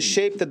goal was to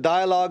shape the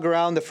dialogue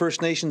around the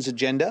First Nations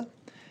agenda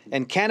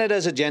and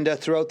Canada's agenda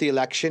throughout the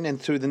election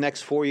and through the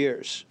next 4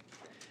 years.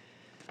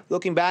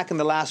 Looking back in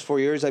the last 4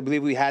 years, I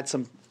believe we had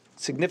some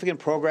significant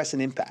progress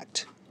and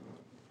impact.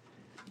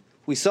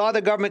 We saw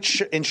the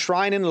government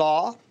enshrine in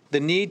law the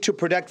need to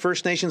protect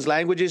First Nations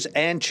languages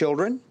and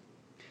children.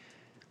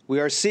 We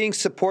are seeing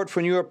support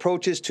for new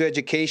approaches to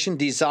education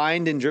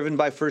designed and driven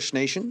by First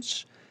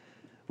Nations.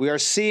 We are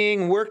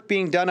seeing work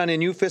being done on a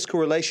new fiscal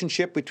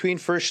relationship between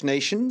First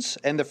Nations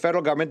and the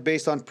federal government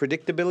based on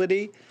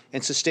predictability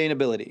and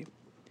sustainability.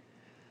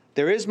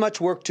 There is much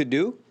work to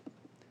do,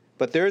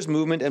 but there is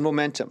movement and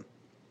momentum.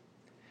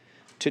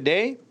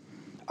 Today,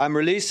 I'm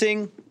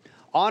releasing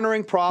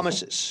Honoring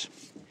Promises,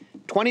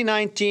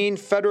 2019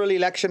 Federal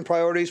Election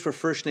Priorities for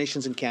First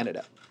Nations in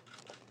Canada.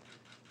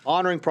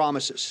 Honoring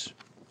Promises.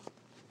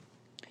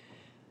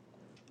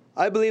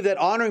 I believe that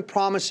Honoring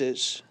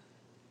Promises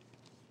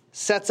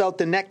sets out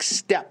the next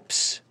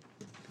steps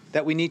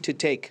that we need to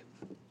take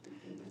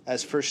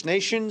as First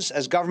Nations,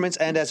 as governments,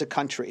 and as a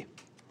country.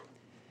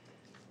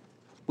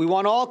 We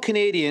want all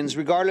Canadians,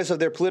 regardless of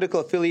their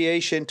political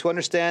affiliation, to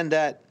understand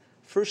that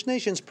First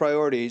Nations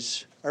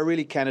priorities are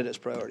really Canada's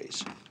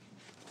priorities.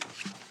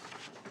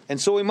 And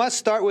so we must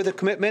start with a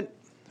commitment,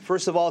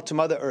 first of all, to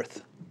Mother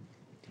Earth,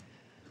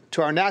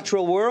 to our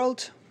natural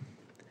world,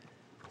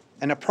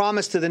 and a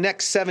promise to the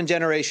next 7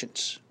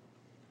 generations.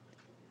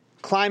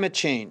 Climate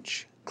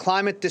change,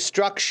 climate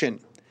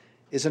destruction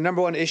is the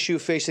 #1 issue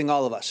facing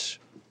all of us.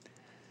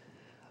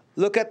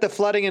 Look at the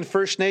flooding in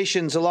First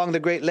Nations along the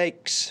Great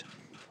Lakes,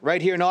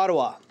 right here in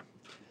Ottawa.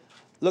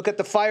 Look at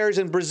the fires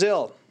in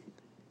Brazil,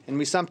 and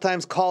we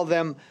sometimes call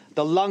them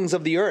the lungs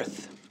of the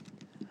earth.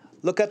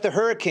 Look at the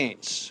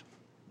hurricanes.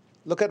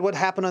 Look at what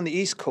happened on the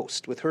East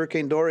Coast with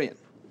Hurricane Dorian.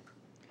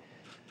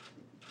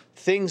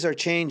 Things are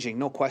changing,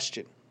 no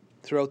question,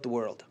 throughout the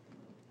world.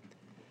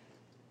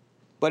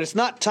 But it's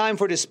not time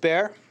for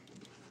despair.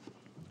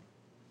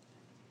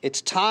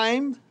 It's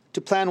time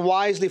to plan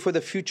wisely for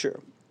the future.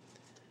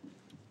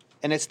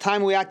 And it's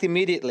time we act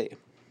immediately,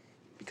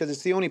 because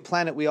it's the only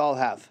planet we all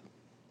have.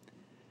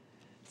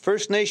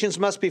 First Nations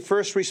must be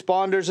first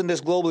responders in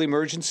this global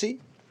emergency.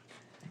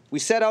 We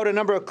set out a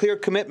number of clear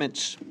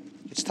commitments.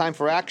 It's time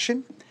for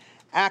action,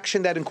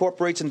 action that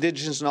incorporates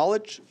Indigenous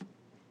knowledge.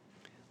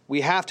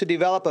 We have to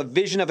develop a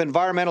vision of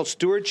environmental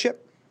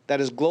stewardship that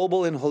is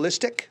global and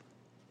holistic,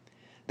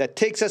 that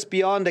takes us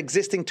beyond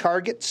existing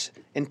targets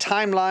and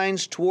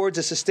timelines towards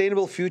a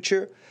sustainable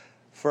future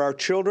for our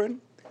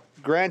children,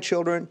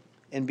 grandchildren,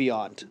 and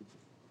beyond.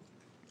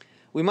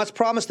 We must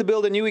promise to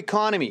build a new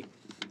economy,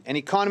 an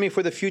economy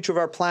for the future of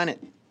our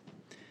planet.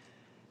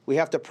 We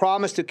have to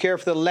promise to care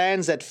for the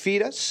lands that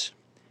feed us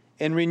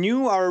and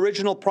renew our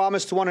original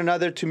promise to one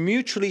another to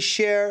mutually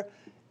share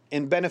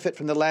and benefit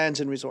from the lands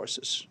and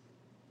resources.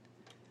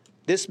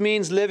 This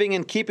means living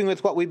in keeping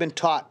with what we've been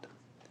taught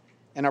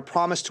and our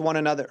promise to one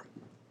another,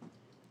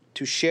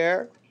 to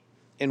share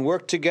and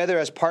work together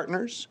as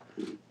partners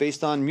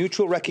based on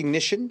mutual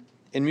recognition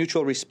and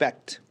mutual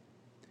respect.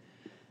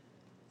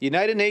 The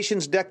United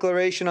Nations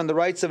Declaration on the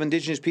Rights of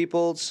Indigenous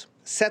Peoples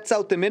sets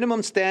out the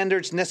minimum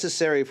standards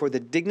necessary for the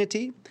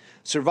dignity,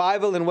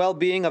 survival, and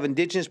well-being of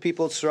Indigenous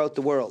peoples throughout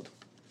the world.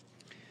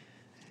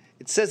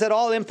 It says that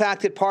all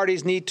impacted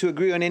parties need to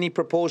agree on any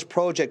proposed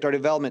project or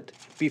development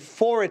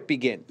before it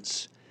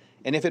begins.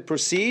 And if it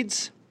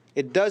proceeds,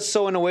 it does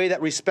so in a way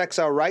that respects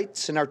our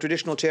rights and our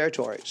traditional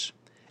territories.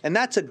 And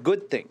that's a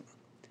good thing.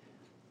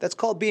 That's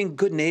called being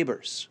good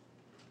neighbors.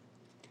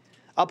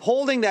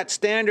 Upholding that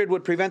standard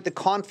would prevent the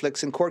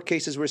conflicts and court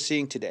cases we're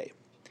seeing today.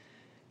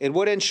 It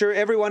would ensure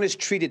everyone is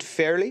treated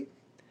fairly,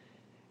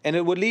 and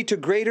it would lead to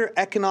greater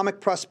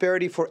economic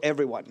prosperity for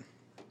everyone.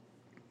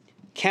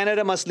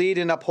 Canada must lead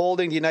in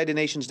upholding the United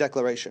Nations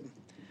Declaration.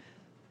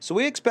 So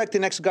we expect the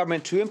next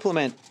government to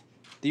implement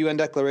the UN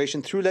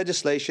Declaration through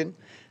legislation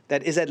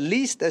that is at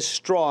least as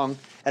strong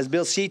as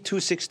Bill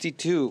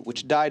C-262,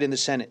 which died in the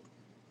Senate.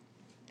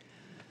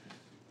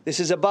 This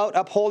is about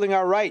upholding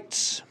our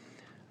rights,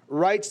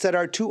 rights that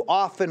are too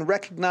often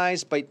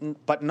recognized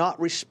but not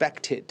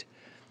respected.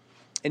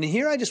 And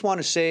here I just want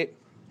to say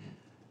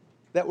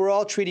that we're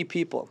all treaty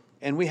people,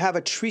 and we have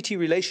a treaty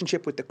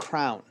relationship with the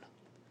Crown.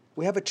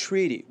 We have a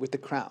treaty with the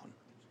Crown.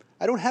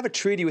 I don't have a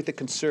treaty with the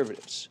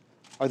Conservatives,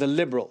 or the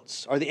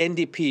Liberals, or the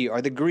NDP,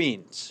 or the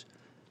Greens.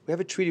 We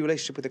have a treaty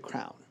relationship with the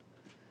Crown.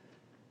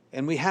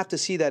 And we have to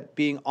see that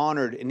being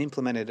honored and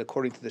implemented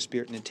according to the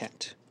spirit and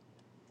intent.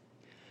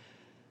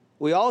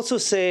 We also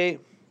say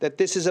that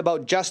this is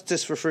about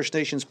justice for First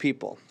Nations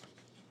people.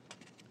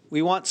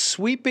 We want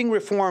sweeping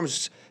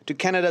reforms to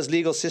Canada's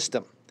legal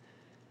system,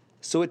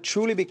 so it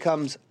truly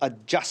becomes a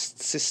just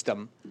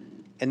system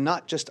and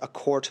not just a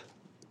court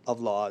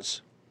of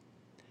laws.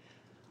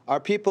 Our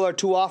people are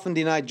too often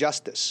denied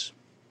justice.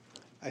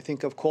 I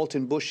think of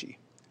Colton Bushy.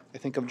 I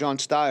think of John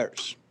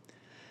Stiers.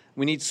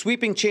 We need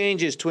sweeping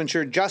changes to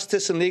ensure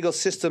justice and legal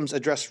systems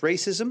address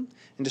racism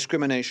and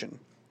discrimination.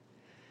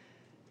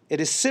 It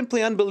is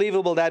simply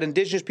unbelievable that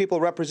Indigenous people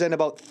represent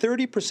about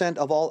 30%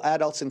 of all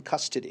adults in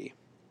custody,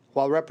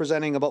 while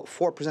representing about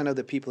 4% of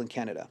the people in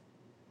Canada.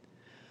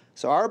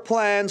 So our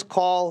plans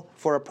call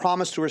for a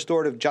promise to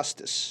restorative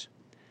justice.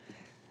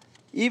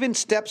 Even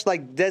steps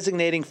like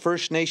designating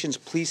First Nations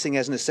policing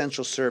as an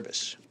essential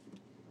service.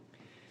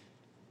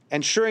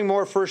 Ensuring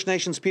more First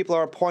Nations people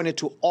are appointed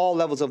to all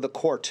levels of the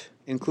court,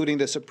 including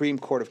the Supreme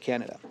Court of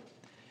Canada.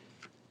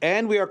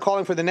 And we are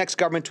calling for the next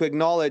government to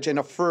acknowledge and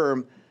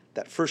affirm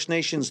that First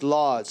Nations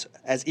laws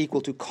as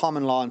equal to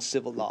common law and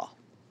civil law.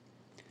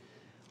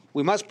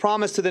 We must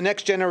promise to the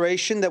next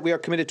generation that we are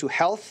committed to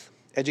health,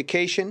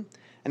 education,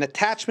 and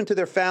attachment to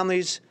their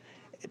families,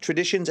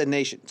 traditions, and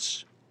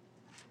nations.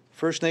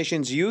 First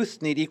Nations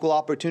youth need equal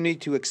opportunity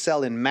to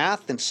excel in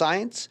math and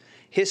science,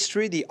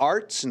 history, the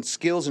arts, and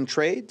skills and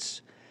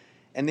trades.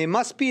 And they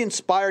must be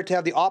inspired to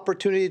have the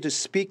opportunity to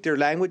speak their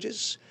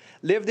languages,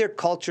 live their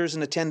cultures,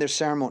 and attend their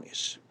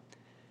ceremonies.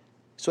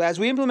 So as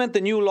we implement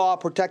the new law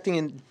protecting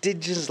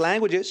Indigenous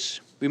languages,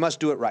 we must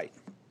do it right.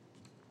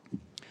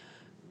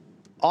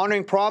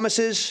 Honoring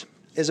promises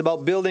is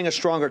about building a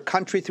stronger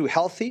country through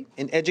healthy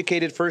and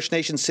educated First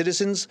Nations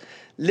citizens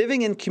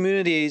living in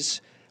communities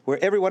where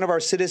every one of our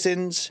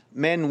citizens,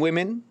 men,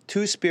 women,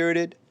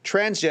 two-spirited,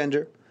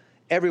 transgender,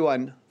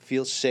 everyone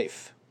feels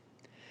safe.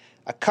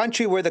 A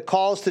country where the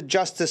calls to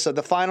justice of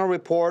the final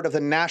report of the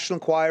National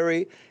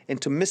Inquiry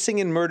into Missing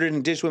and Murdered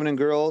Indigenous Women and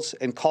Girls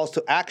and calls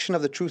to action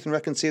of the Truth and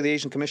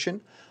Reconciliation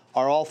Commission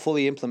are all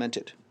fully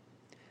implemented.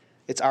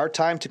 It's our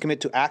time to commit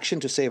to action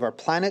to save our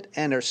planet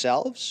and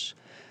ourselves,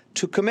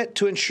 to commit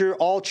to ensure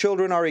all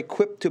children are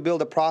equipped to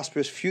build a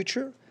prosperous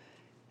future,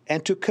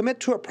 and to commit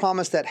to a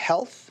promise that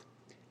health,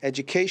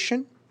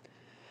 education,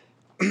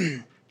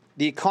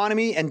 The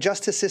economy and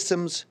justice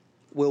systems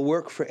will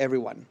work for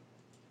everyone.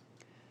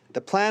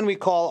 The plan we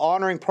call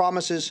Honoring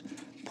Promises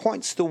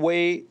points the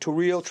way to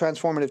real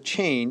transformative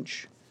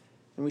change,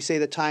 and we say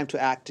the time to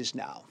act is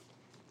now.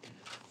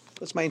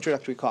 That's my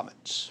introductory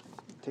comments.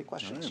 Take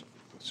questions. Right.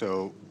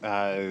 So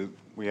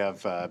we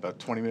have about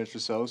 20 minutes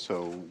or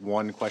so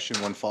one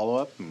question, one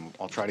follow-up, and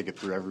I'll try to get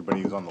through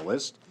everybody who's on the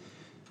list.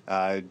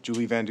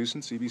 Julie Van Dusen,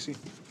 CBC.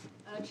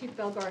 Chief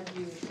Bellegarde,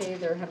 you say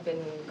there have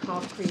been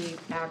concrete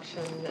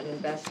action and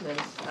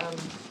investments.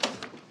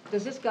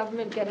 Does this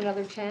government get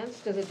another chance?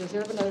 Does it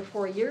deserve another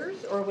 4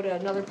 years, or would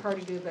another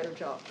party do a better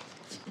job?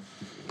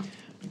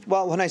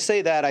 Well, when I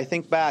say that, I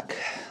think back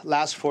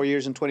last 4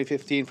 years in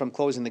 2015 from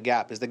closing the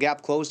gap. Is the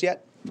gap closed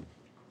yet?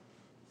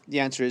 The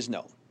answer is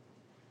no.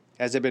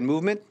 Has there been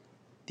movement?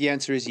 The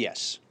answer is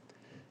yes.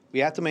 We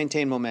have to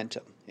maintain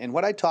momentum. And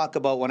what I talk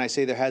about when I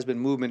say there has been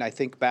movement, I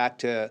think back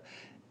to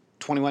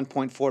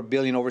 $21.4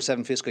 billion over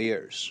 7 fiscal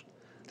years.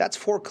 That's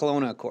 4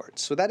 Kelowna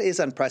Accords, so that is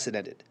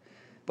unprecedented.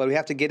 But we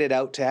have to get it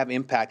out to have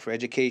impact for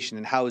education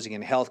and housing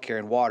and healthcare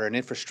and water and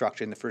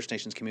infrastructure in the First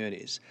Nations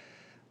communities.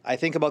 I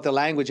think about the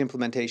Language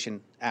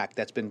Implementation Act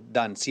that's been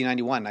done,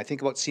 C91. I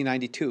think about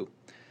C92.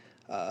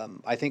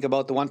 I think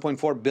about the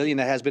 $1.4 billion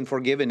that has been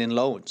forgiven in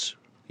loans.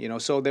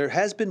 So there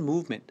has been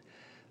movement,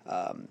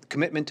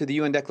 commitment to the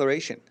UN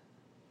Declaration,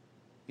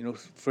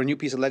 for a new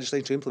piece of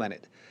legislation to implement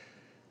it.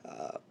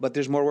 But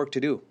there's more work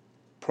to do.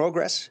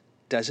 Progress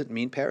doesn't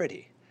mean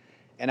parity.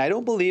 And I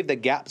don't believe the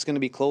gap is going to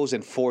be closed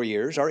in 4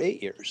 years or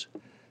 8 years.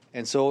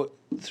 And so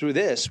through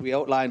this, we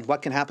outline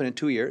what can happen in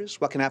 2 years,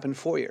 what can happen in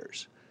 4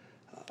 years.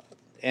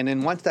 And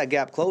then once that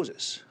gap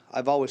closes,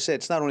 I've always said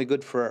it's not only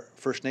good for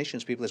First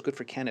Nations people, it's good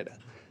for Canada.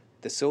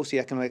 The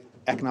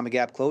socioeconomic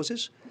gap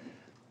closes,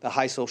 the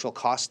high social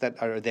costs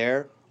that are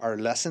there are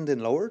lessened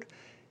and lowered.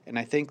 And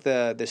I think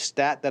the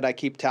stat that I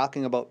keep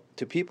talking about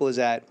to people is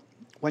that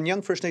when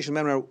young First Nation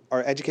men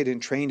are educated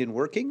and trained and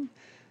working,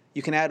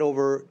 you can add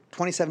over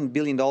 $27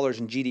 billion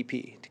in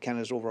GDP to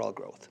Canada's overall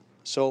growth.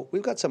 So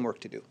we've got some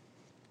work to do.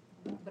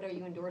 But are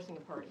you endorsing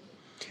a party?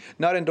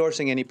 Not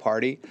endorsing any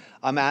party.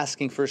 I'm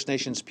asking First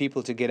Nations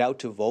people to get out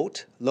to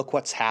vote. Look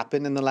what's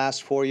happened in the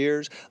last 4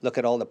 years. Look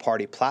at all the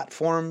party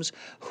platforms.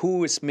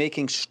 Who is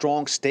making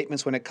strong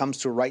statements when it comes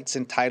to rights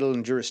and title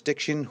and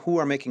jurisdiction? Who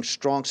are making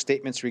strong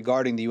statements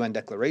regarding the UN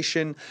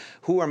Declaration?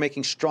 Who are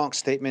making strong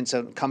statements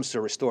when it comes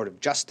to restorative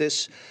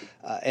justice?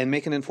 And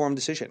make an informed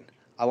decision.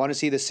 I want to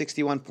see the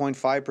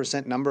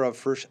 61.5% number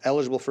of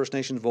eligible First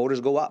Nations voters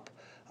go up.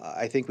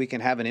 I think we can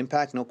have an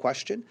impact, no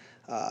question.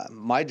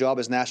 My job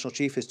as National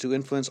Chief is to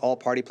influence all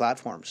party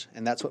platforms,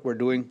 and that's what we're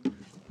doing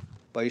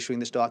by issuing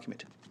this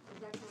document.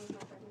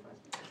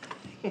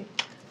 Okay.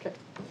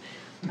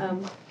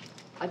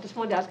 I just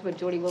wanted to ask about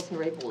Jody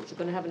Wilson-Raybould. Is it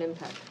going to have an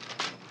impact?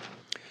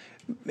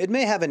 It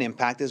may have an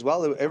impact as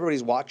well.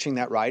 Everybody's watching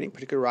that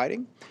particular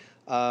riding.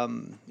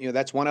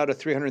 That's 1 out of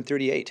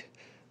 338.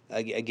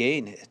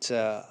 Again, it's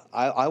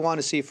I want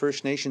to see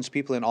First Nations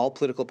people in all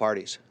political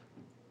parties.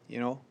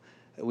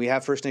 We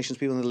have First Nations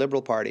people in the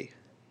Liberal Party.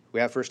 We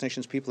have First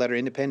Nations people that are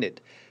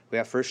independent. We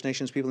have First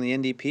Nations people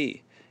in the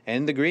NDP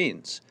and the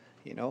Greens.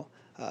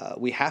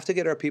 We have to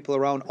get our people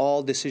around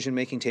all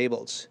decision-making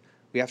tables.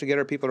 We have to get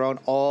our people around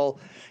all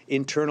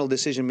internal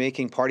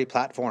decision-making party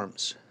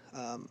platforms.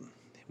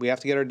 We have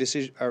to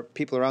get our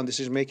people around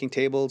decision-making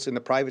tables in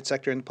the private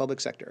sector and the public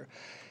sector.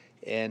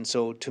 And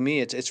so, to me,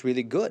 it's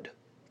really good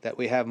that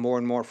we have more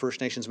and more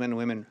First Nations men and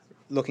women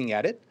looking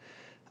at it.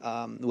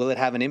 Will it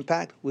have an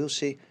impact? We'll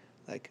see.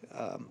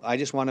 I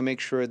just want to make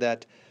sure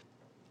that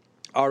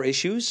our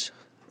issues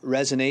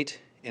resonate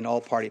in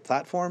all party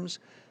platforms,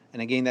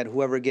 and again, that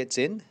whoever gets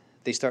in,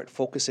 they start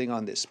focusing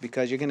on this,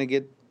 because you're going to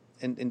get,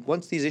 and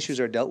once these issues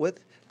are dealt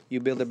with, you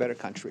build a better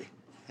country,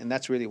 and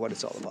that's really what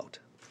it's all about.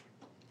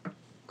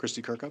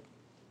 Christy Kirkup.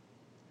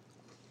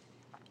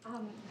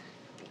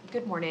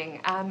 Good morning.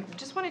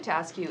 Just wanted to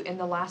ask you, in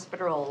the last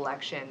federal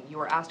election, you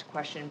were asked a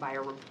question by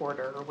a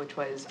reporter, which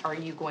was, are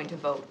you going to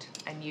vote?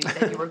 And you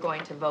said you were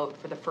going to vote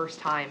for the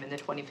first time in the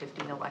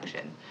 2015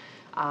 election.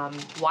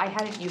 Why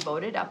hadn't you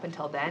voted up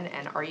until then,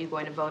 and are you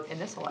going to vote in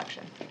this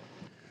election?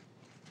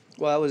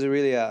 Well, that was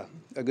really a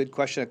good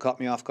question that caught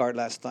me off guard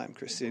last time,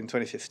 Christy, in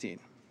 2015.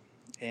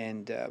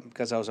 And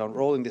because I was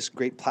unrolling this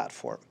great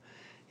platform,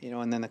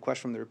 and then the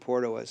question from the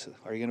reporter was,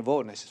 are you going to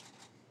vote? And I said,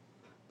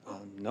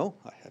 no,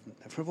 I haven't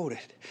never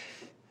voted.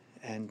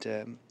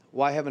 And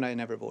why haven't I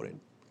never voted?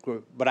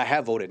 But I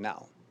have voted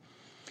now.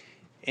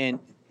 And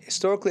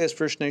historically, as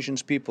First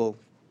Nations people,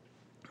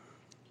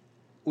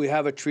 we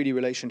have a treaty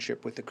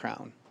relationship with the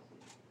Crown.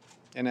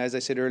 And as I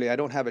said earlier, I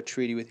don't have a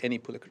treaty with any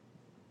political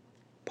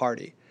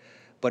party,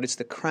 but it's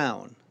the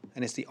Crown,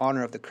 and it's the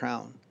honor of the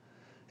Crown.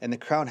 And the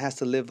Crown has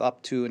to live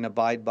up to and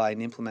abide by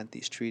and implement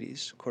these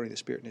treaties according to the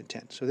spirit and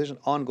intent. So there's an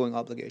ongoing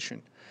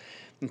obligation.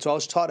 And so I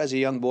was taught as a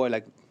young boy,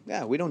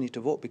 we don't need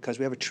to vote because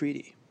we have a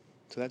treaty.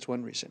 So that's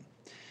one reason.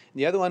 And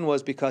the other one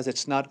was because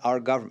it's not our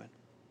government.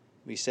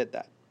 We said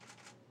that.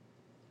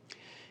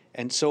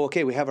 And so,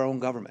 we have our own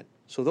government.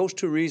 So those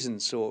two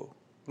reasons,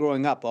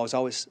 growing up, I was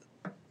always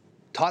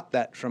taught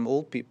that from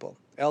old people,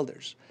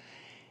 elders.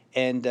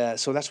 And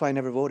so that's why I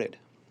never voted.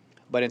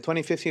 But in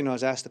 2015, I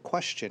was asked the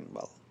question,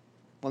 well,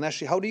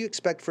 Nestle, how do you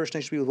expect First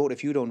Nations people to vote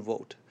if you don't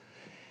vote?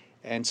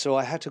 And so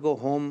I had to go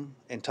home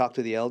and talk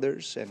to the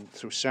elders and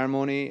through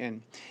ceremony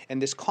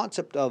and this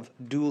concept of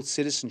dual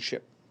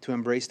citizenship, to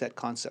embrace that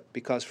concept,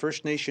 because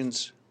First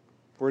Nations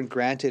weren't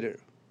granted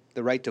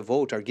the right to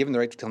vote or given the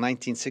right until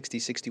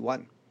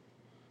 1960-61.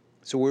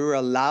 So we were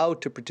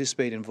allowed to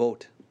participate and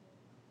vote.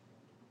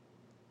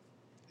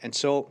 And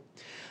so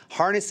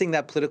harnessing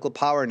that political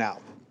power now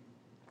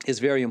is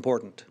very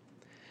important.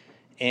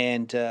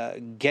 And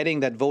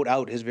getting that vote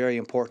out is very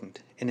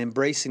important. And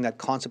embracing that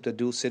concept of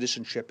dual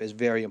citizenship is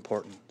very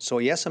important. So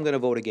yes, I'm going to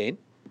vote again.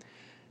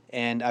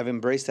 And I've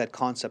embraced that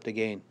concept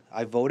again.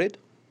 I voted.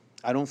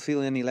 I don't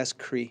feel any less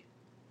Cree.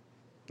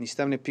 I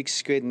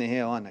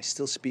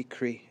still speak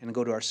Cree and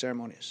go to our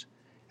ceremonies.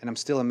 And I'm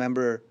still a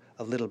member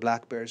of Little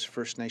Black Bears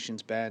First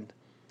Nations band.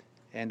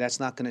 And that's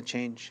not going to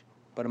change.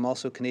 But I'm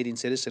also a Canadian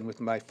citizen with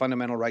my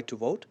fundamental right to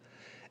vote.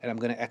 And I'm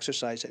going to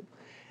exercise it.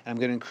 And I'm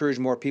going to encourage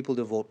more people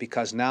to vote,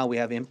 because now we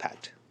have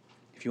impact.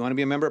 If you want to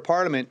be a member of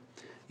Parliament,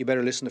 you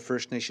better listen to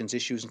First Nations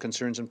issues and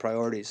concerns and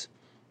priorities,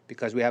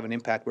 because we have an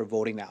impact. We're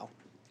voting now.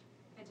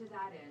 And to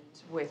that end,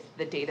 with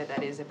the data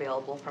that is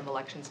available from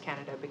Elections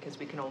Canada, because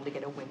we can only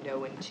get a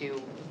window into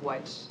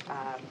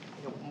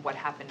what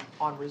happened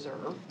on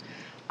reserve,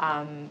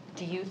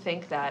 do you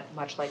think that,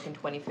 much like in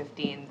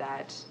 2015,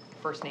 that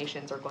First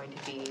Nations are going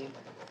to be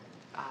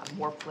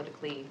more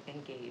politically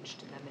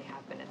engaged than they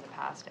have been in the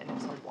past, and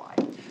if so, why?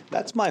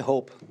 That's my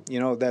hope,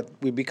 that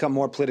we become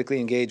more politically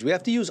engaged. We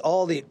have to use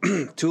all the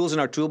tools in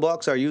our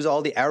toolbox, or use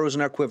all the arrows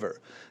in our quiver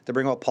to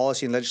bring about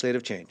policy and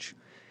legislative change.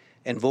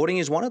 And voting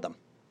is one of them.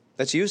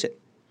 Let's use it.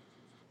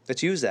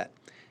 Let's use that.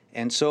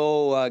 And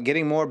so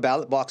getting more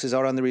ballot boxes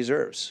out on the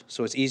reserves,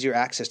 so it's easier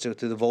access to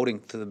the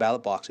voting, to the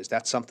ballot boxes,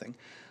 that's something.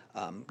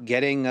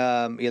 Getting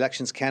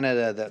Elections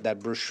Canada, that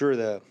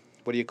brochure,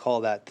 what do you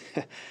call that?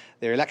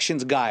 Their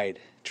elections guide,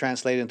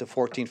 translated into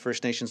 14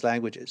 First Nations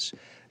languages.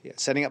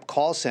 Setting up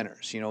call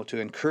centers, to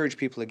encourage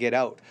people to get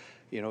out,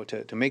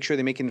 to make sure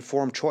they make an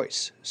informed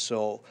choice.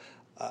 So,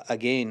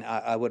 again,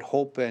 I would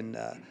hope and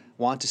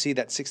want to see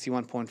that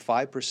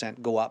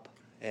 61.5% go up.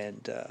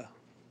 And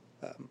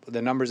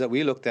the numbers that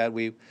we looked at,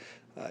 we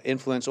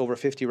influenced over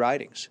 50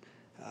 ridings,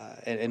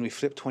 and we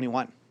flipped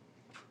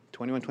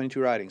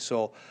 22 ridings.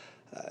 So,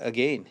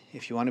 again,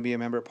 if you want to be a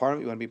member of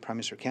Parliament, you want to be Prime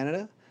Minister of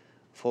Canada,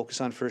 focus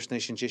on First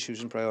Nations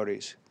issues and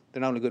priorities.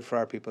 They're not only good for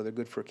our people, they're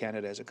good for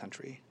Canada as a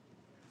country.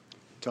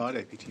 Todd,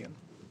 APTN.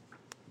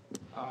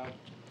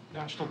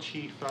 National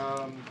Chief,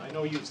 I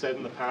know you've said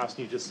in the past,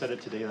 and you just said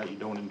it today, that you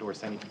don't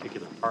endorse any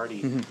particular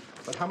party,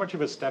 but how much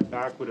of a step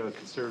back would a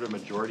Conservative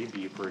majority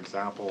be? For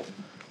example,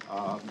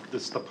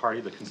 this is the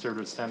party, the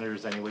Conservative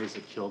senators anyways,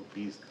 that killed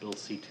Bill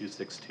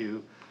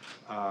C-262.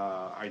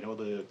 I know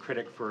the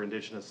critic for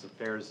Indigenous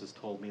Affairs has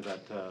told me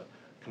that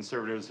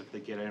Conservatives, if they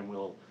get in,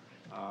 will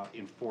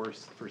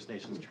enforce the First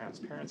Nations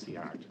Transparency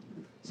Act.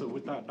 So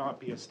would that not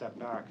be a step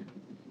back?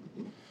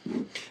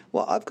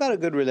 Well, I've got a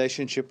good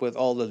relationship with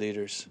all the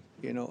leaders.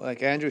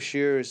 Like Andrew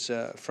Scheer is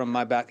from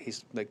my back.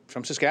 He's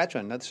from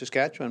Saskatchewan, not the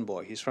Saskatchewan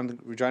boy. He's from the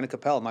Regina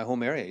Capel, my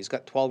home area. He's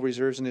got 12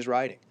 reserves in his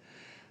riding.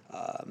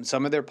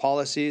 Some of their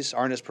policies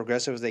aren't as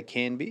progressive as they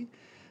can be.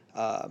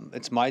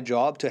 It's my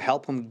job to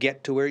help him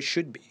get to where he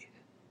should be.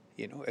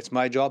 It's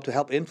my job to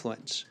help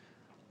influence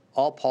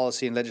all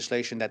policy and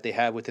legislation that they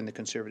have within the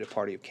Conservative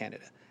Party of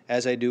Canada,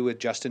 as I do with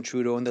Justin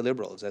Trudeau and the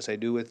Liberals, as I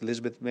do with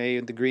Elizabeth May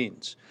and the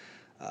Greens.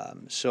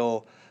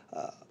 So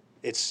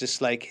it's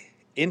just like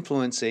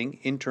influencing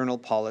internal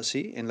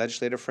policy and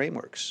legislative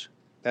frameworks.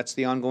 That's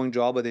the ongoing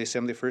job of the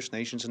Assembly of First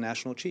Nations and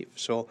National Chief.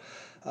 So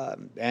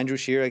Andrew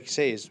Scheer, like you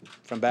say, is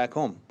from back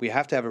home. We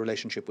have to have a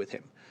relationship with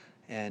him.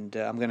 And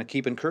I'm going to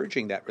keep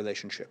encouraging that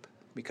relationship,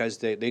 because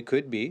they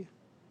could be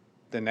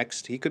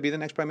he could be the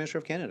next Prime Minister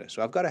of Canada.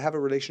 So I've got to have a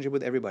relationship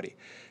with everybody,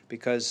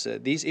 because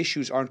these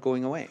issues aren't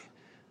going away.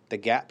 The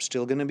gap's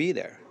still going to be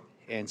there.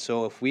 And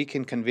so if we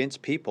can convince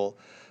people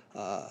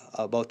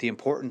about the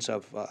importance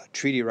of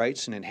treaty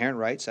rights and inherent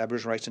rights,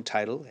 Aboriginal rights and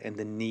title, and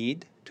the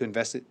need to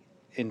invest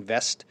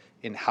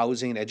in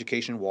housing and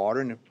education, water,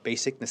 and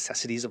basic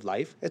necessities of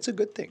life, it's a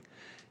good thing.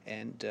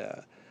 And,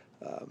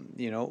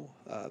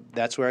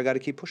 that's where I got to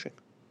keep pushing.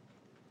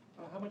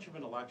 How much of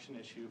an election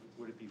issue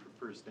would it be for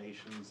First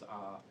Nations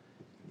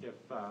if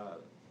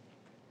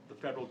the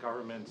federal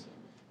government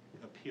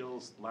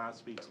appeals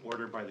last week's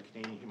order by the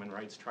Canadian Human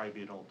Rights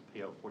Tribunal to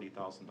pay out $40,000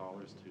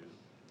 to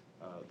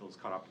those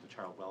caught up with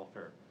child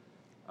welfare?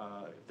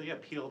 If they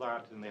appeal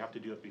that and they have to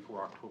do it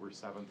before October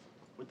 7th,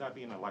 would that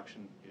be an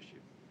election issue?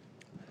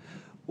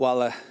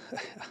 Well,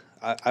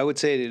 I would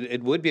say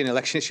it would be an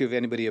election issue if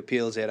anybody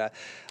appeals it.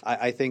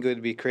 I think it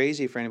would be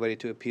crazy for anybody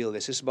to appeal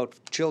this. This is about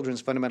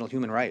children's fundamental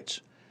human rights.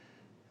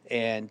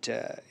 And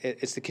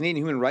it's the Canadian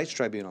Human Rights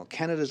Tribunal,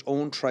 Canada's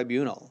own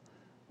tribunal,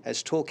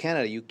 has told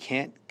Canada you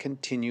can't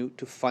continue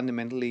to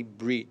fundamentally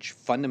breach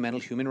fundamental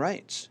human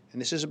rights.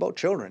 And this is about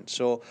children.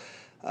 So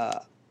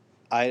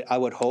I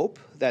would hope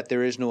that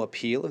there is no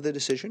appeal of the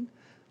decision,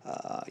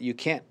 You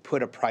can't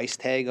put a price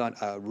tag on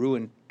a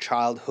ruined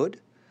childhood.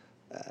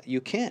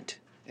 You can't.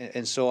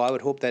 And so I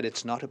would hope that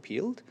it's not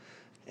appealed,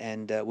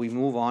 and we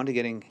move on to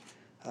getting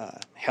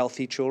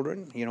healthy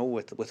children,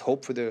 with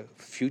hope for the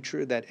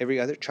future that every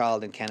other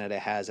child in Canada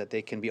has, that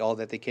they can be all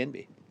that they can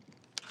be.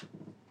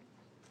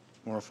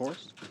 Maura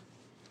Forrest?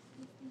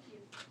 Thank you.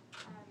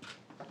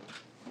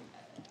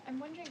 I'm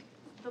wondering,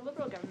 the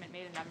Liberal government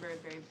made a number of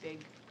very big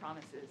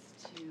promises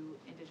to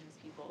Indigenous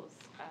peoples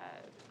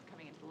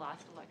coming into the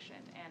last election,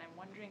 and I'm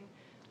wondering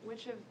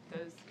which of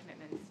those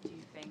commitments do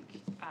you think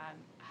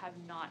have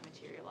not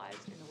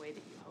materialized in the way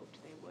that you hoped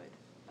they would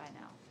by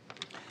now?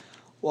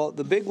 Well,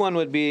 the big one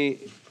would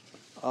be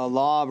a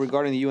law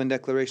regarding the UN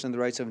Declaration on the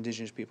Rights of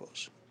Indigenous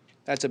Peoples.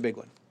 That's a big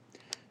one.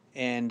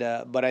 And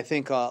but I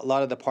think a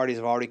lot of the parties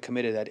have already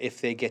committed that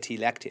if they get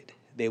elected,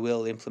 they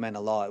will implement a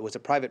law. It was a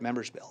private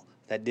member's bill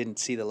that didn't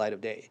see the light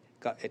of day.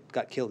 It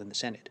got killed in the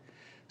Senate.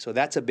 So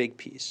that's a big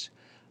piece.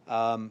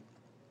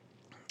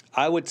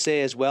 I would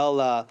say as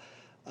well,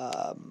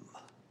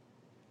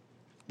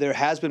 there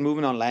has been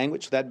movement on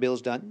language. That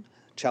bill's done.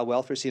 Child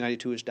welfare,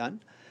 C-92 is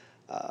done.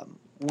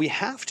 We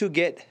have to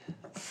get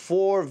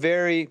 4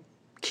 very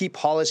key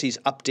policies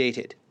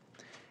updated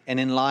and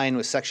in line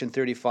with Section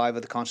 35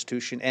 of the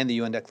Constitution and the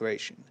UN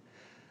Declaration.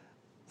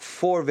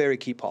 4 very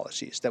key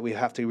policies that we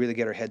have to really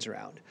get our heads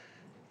around.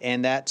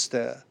 And that's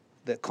the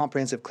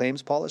comprehensive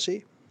claims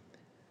policy,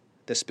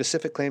 the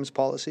specific claims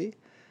policy,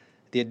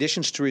 the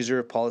additions to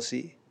reserve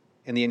policy,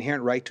 and the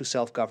inherent right to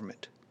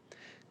self-government.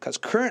 Because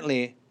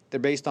currently,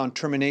 they're based on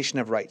termination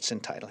of rights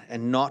and title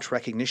and not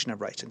recognition of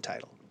rights and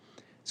title.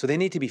 So they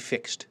need to be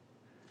fixed.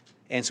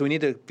 And so we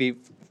need to be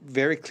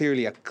very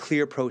clearly a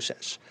clear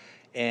process.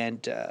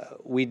 And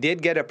we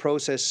did get a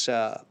process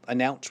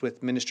announced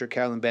with Minister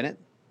Carolyn Bennett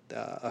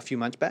a few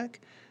months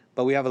back,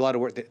 but we have a lot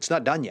of work. It's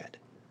not done yet.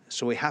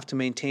 So we have to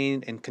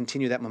maintain and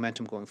continue that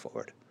momentum going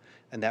forward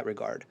in that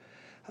regard.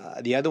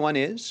 The other one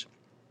is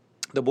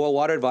the boil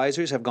water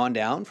advisories have gone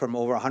down from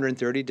over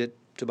 130 to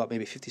about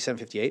maybe 57,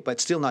 58, but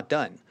still not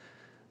done.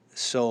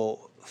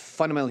 So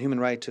fundamental human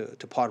right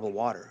to potable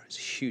water is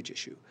a huge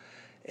issue.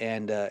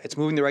 And it's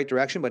moving in the right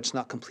direction, but it's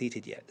not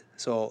completed yet.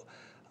 So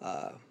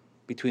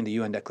between the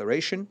UN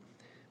Declaration,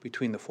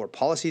 between the 4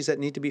 policies that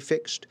need to be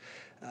fixed,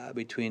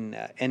 between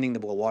ending the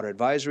boil water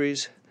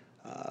advisories,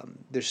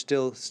 there's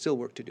still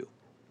work to do.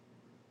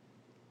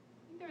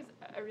 I think there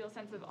was a real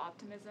sense of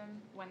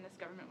optimism when this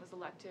government was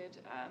elected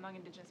among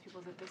Indigenous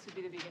peoples that this would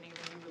be the beginning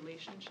of a new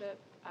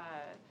relationship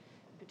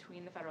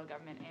between the federal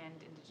government and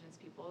Indigenous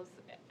peoples.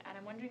 And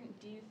I'm wondering,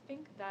 do you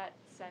think that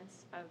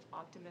sense of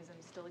optimism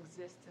still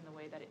exists in the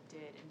way that it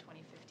did in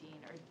 2015,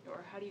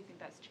 or how do you think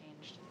that's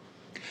changed?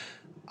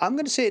 I'm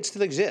going to say it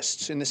still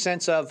exists in the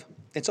sense of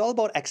it's all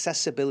about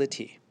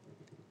accessibility.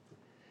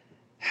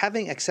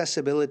 Having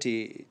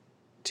accessibility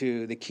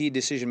to the key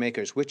decision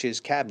makers, which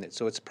is cabinet.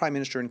 So it's Prime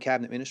Minister and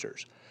cabinet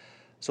ministers.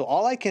 So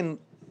all I can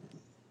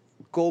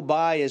go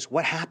by is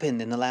what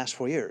happened in the last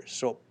 4 years.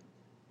 So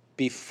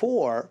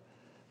before,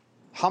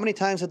 how many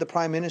times had the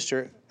Prime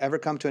Minister ever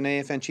come to an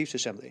AFN Chiefs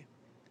Assembly?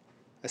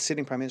 A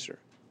sitting Prime Minister.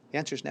 The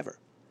answer is never.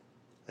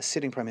 A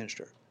sitting Prime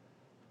Minister.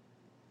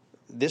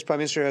 This Prime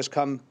Minister has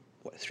come,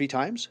 3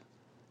 times?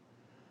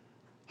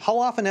 How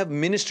often have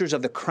ministers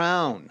of the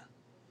Crown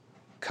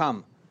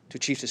come to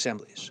Chiefs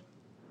Assemblies?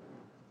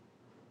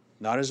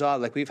 Not as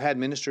often. Like we've had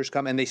ministers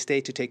come and they stay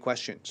to take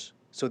questions.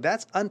 So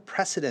that's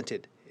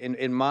unprecedented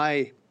in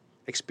my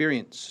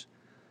experience.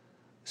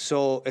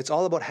 So it's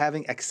all about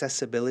having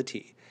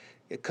accessibility.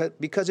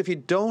 Because if you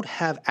don't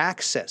have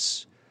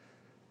access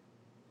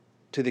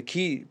to the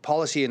key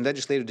policy and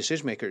legislative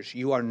decision makers,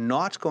 you are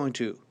not going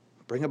to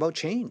bring about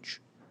change.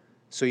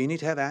 So you need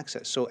to have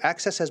access. So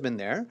access has been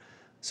there.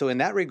 So in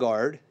that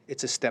regard,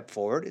 it's a step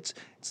forward. It's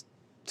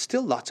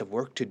still lots of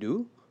work to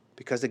do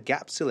because the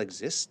gap still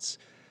exists.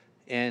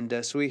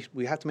 And so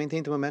we have to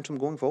maintain the momentum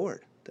going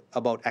forward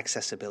about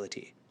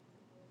accessibility.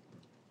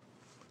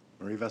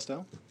 Marie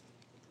Vestal?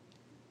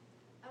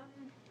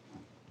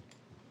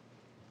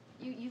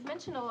 You've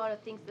mentioned a lot of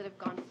things that have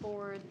gone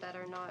forward that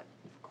are not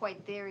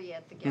quite there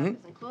yet. The gap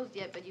isn't closed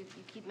yet, but you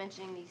keep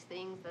mentioning these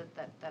things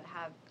that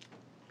have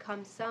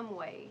come some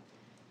way.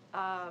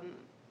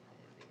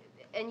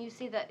 And you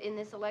say that in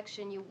this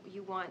election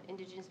you want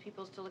Indigenous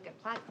peoples to look at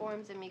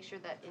platforms and make sure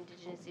that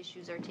Indigenous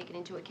issues are taken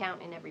into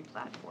account in every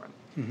platform.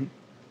 Mm-hmm.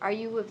 Are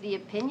you of the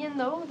opinion,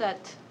 though,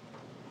 that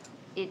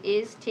it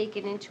is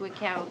taken into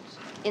account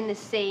in the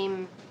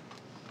same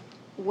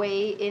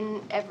way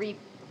in every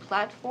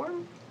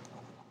platform?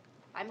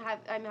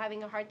 I'm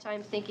having a hard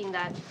time thinking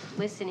that,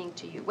 listening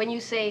to you. When you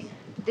say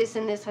this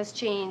and this has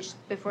changed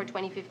before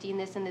 2015,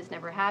 this and this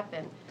never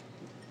happened,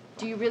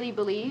 do you really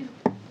believe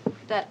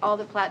that all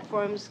the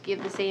platforms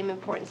give the same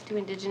importance to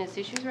Indigenous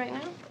issues right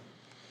now?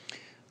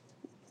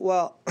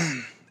 Well,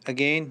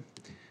 again,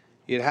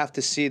 you'd have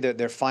to see their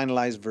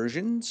finalized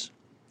versions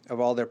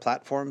of all their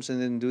platforms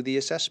and then do the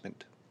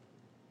assessment.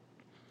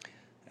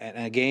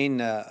 And again,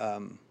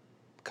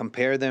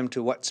 compare them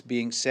to what's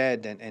being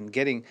said and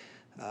getting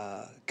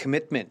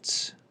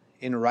commitments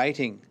in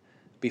writing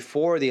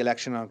before the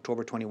election on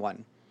October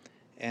 21.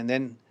 And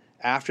then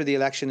after the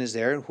election is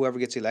there, whoever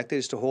gets elected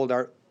is to hold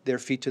their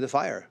feet to the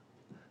fire.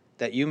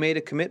 That you made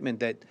a commitment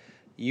that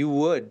you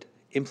would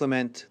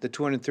implement the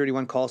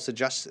 231 calls to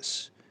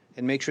justice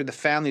and make sure the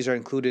families are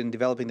included in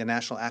developing the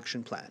National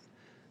Action Plan.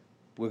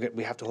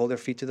 We have to hold their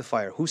feet to the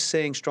fire. Who's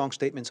saying strong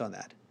statements on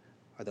that?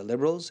 Are the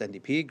Liberals,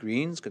 NDP,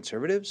 Greens,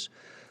 Conservatives?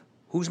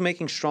 Who's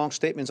making strong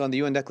statements on the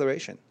UN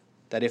Declaration?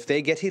 That if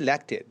they get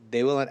elected,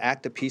 they will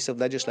enact a piece of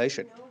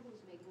legislation. You know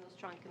who's making those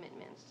strong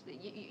commitments.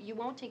 You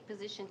won't take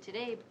position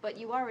today, but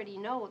you already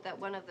know that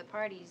one of the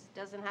parties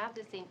doesn't have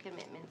the same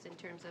commitments in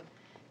terms of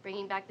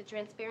bringing back the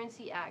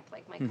Transparency Act,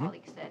 like my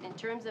colleague said, in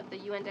terms of the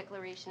UN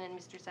Declaration and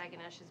Mr.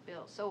 Saganash's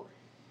bill. So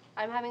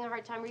I'm having a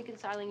hard time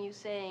reconciling you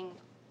saying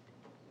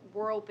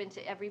we're open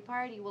to every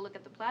party, we'll look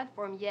at the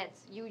platform, yet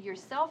you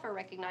yourself are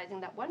recognizing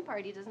that one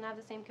party doesn't have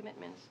the same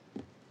commitments.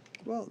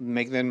 Well,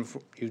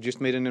 you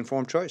just made an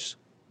informed choice.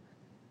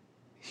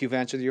 You've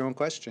answered your own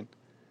question.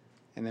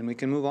 And then we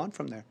can move on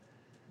from there.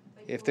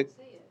 But you won't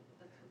say it.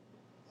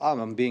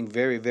 I'm being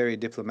very, very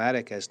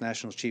diplomatic, as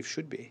National Chief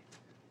should be.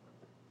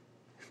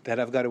 That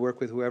I've got to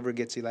work with whoever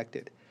gets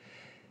elected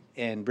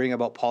and bring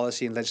about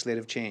policy and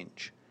legislative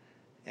change.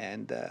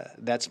 And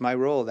that's my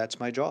role, that's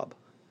my job.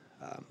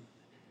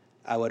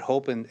 I would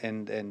hope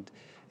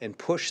and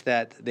push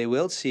that they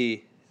will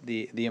see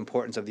the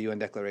importance of the UN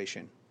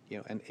Declaration,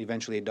 and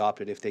eventually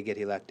adopt it if they get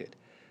elected.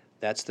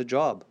 That's the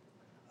job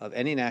of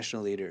any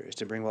national leader, is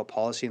to bring about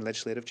policy and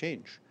legislative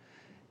change.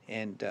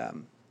 And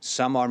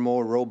some are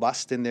more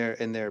robust in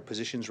their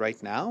positions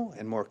right now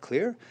and more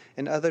clear,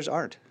 and others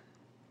aren't.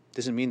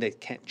 Doesn't mean they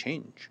can't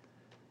change.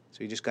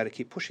 So you just got to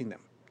keep pushing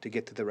them to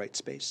get to the right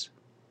space.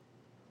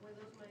 Were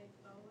those my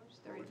followers?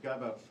 We've got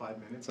about 5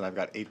 minutes, and I've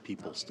got 8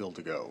 people still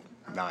to go.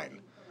 9.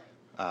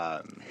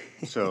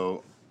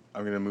 So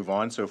I'm going to move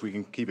on. So if we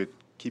can keep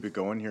it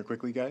going here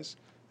quickly, guys.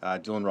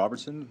 Dylan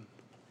Robertson.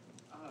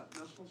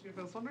 National Chief,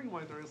 I was wondering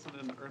why there isn't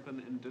an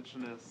urban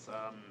indigenous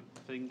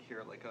thing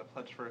here, like a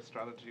pledge for a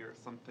strategy or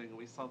something.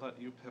 We saw that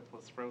UPIP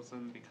was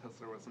frozen because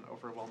there was an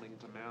overwhelming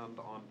demand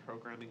on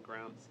programming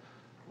grants.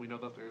 We know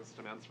that there's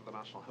demands for the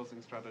National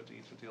Housing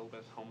Strategy to deal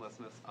with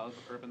homelessness of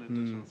urban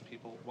indigenous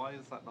people. Why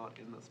is that not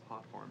in this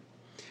platform?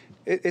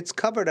 It's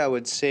covered, I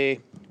would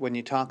say, when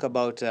you talk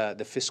about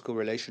the fiscal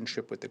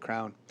relationship with the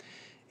Crown.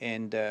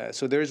 And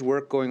so there's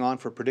work going on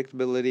for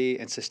predictability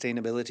and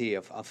sustainability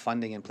of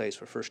funding in place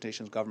for First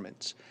Nations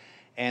governments.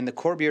 And the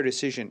Corbière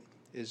decision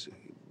is,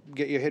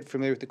 get your head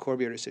familiar with the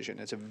Corbière decision.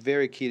 It's a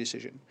very key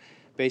decision.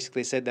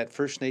 Basically said that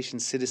First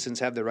Nations citizens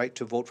have the right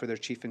to vote for their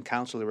chief and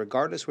councillor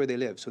regardless where they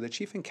live. So the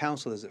chief and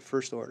council is the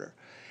first order.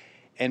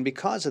 And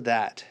because of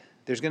that,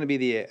 there's going to be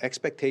the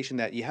expectation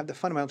that you have the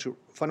fundamental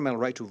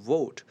right to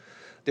vote.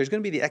 There's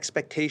going to be the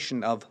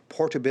expectation of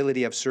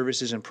portability of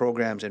services and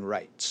programs and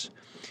rights.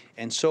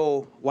 And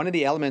so one of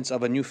the elements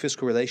of a new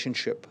fiscal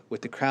relationship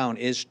with the Crown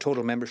is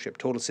total membership,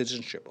 total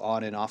citizenship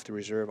on and off the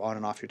reserve, on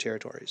and off your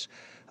territories.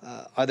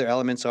 Other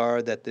elements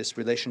are that this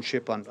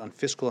relationship on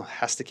fiscal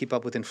has to keep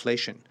up with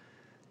inflation.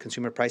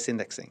 Consumer price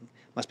indexing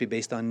must be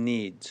based on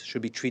needs,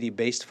 should be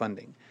treaty-based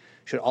funding,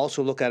 should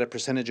also look at a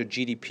percentage of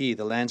GDP,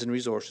 the lands and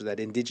resources that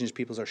Indigenous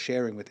peoples are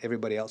sharing with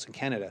everybody else in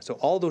Canada. So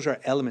all those are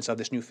elements of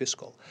this new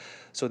fiscal.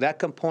 So that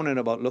component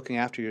about looking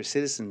after your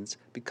citizens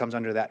becomes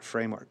under that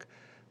framework,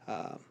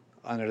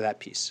 under that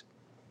piece.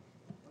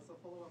 As a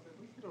follow-up, I'd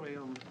like you to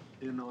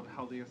weigh in on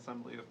how the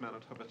Assembly of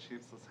Manitoba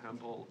Chiefs has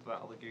handled the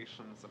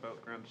allegations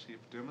about Grand Chief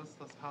Dumas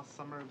this past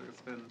summer.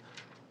 There's been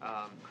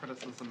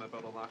criticism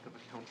about a lack of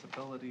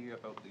accountability,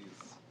 about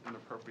these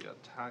inappropriate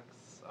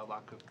texts, a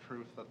lack of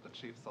proof that the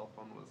chief's cell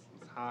phone was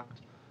hacked.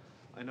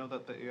 I know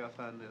that the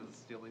AFN is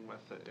dealing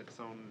with its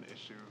own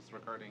issues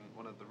regarding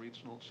one of the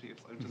regional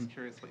chiefs. I'm just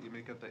curious what you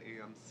make of the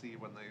ANC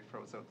when they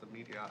froze out the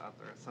media at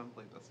their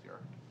assembly this year.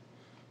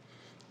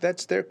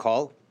 That's their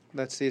call.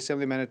 That's the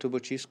Assembly of Manitoba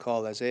Chiefs'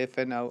 call. As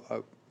AFN,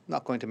 I'm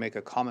not going to make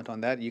a comment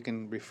on that. You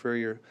can refer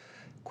your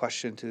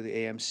question to the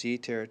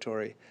AMC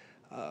territory.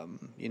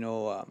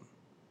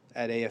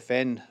 At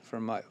AFN,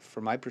 from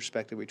my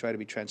perspective, we try to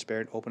be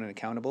transparent, open, and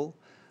accountable.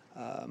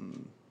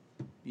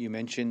 You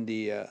mentioned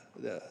the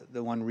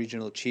one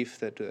regional chief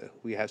that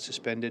we have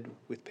suspended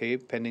with pay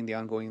pending the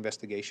ongoing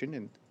investigation,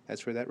 and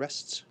that's where that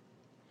rests.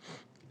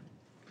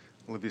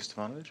 Olivia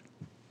Stefanovic.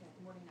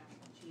 Good morning,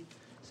 National Chief.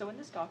 So in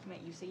this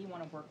document, you say you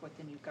want to work with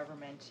the new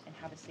government and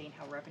have a say in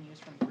how revenues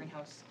from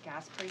greenhouse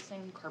gas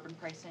pricing, carbon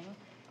pricing,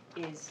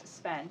 is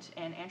spent.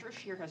 And Andrew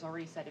Scheer has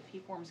already said if he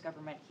forms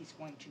government, he's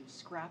going to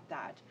scrap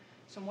that.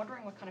 So I'm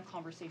wondering what kind of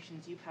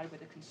conversations you've had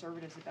with the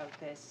Conservatives about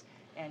this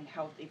and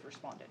how they've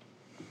responded.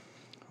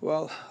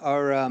 Well,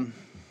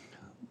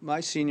 my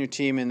senior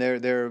team and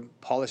their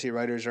policy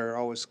writers are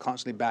always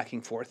constantly back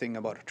and forthing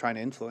about trying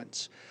to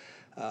influence.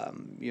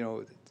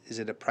 Is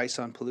it a price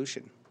on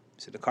pollution?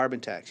 Is it a carbon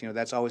tax?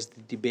 That's always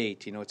the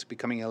debate. It's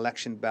becoming an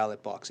election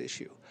ballot box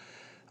issue.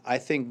 I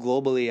think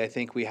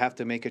globally, we have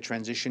to make a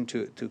transition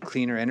to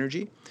cleaner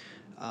energy.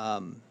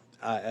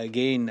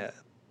 Again,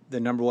 the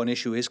number one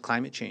issue is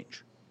climate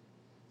change,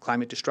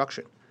 climate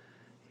destruction.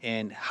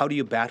 And how do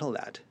you battle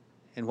that?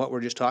 And what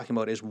we're just talking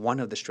about is one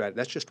of the strategies.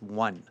 That's just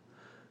one.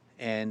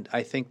 And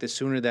I think the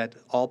sooner that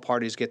all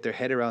parties get their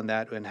head around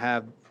that and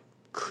have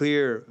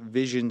clear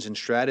visions and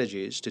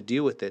strategies to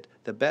deal with it,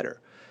 the better.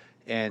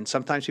 And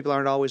sometimes people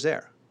aren't always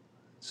there.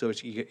 So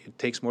it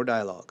takes more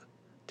dialogue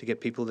to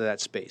get people to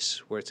that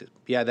space where it's,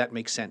 yeah, that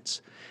makes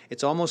sense.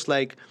 It's almost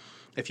like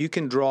if you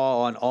can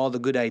draw on all the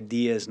good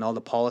ideas and all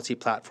the policy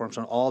platforms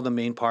on all the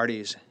main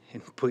parties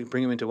and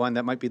bring them into one,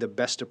 that might be the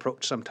best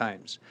approach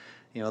sometimes.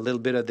 A little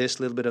bit of this,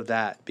 a little bit of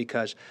that,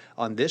 because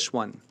on this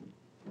one,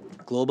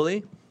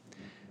 globally,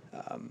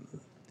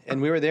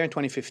 and we were there in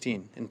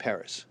 2015 in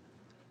Paris,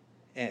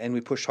 and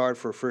we pushed hard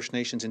for First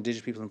Nations,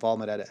 Indigenous people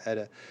involvement at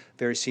a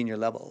very senior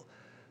level.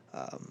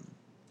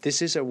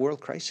 This is a world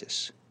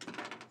crisis,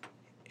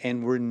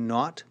 and we're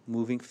not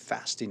moving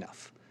fast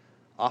enough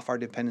off our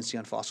dependency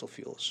on fossil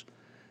fuels,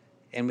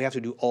 and we have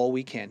to do all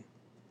we can.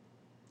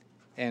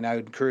 And I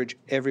would encourage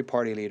every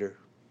party leader,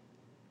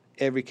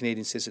 every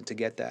Canadian citizen to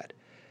get that.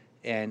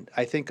 And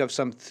I think of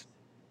some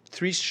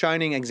three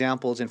shining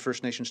examples in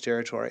First Nations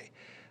territory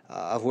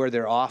of where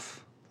they're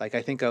off. Like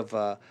I think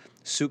of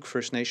Souk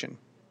First Nation,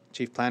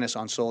 Chief Planis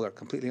on solar,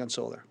 completely on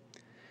solar.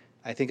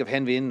 I think of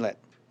Henvey Inlet,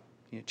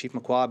 Chief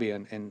Makwabi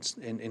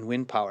and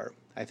wind power.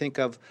 I think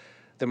of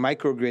the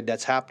microgrid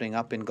that's happening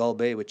up in Gull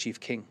Bay with Chief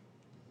King.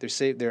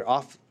 They're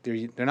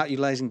not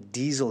utilizing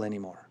diesel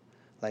anymore.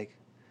 Like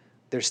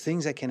there's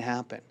things that can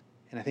happen,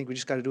 and I think we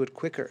just got to do it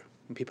quicker,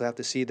 and people have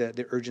to see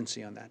the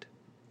urgency on that.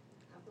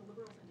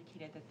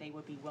 That they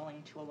would be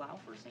willing to allow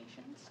First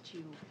Nations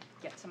to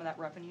get some of that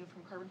revenue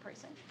from carbon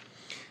pricing?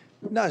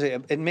 No,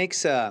 it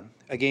makes,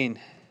 again,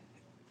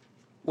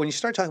 when you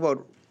start talking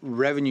about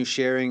revenue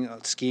sharing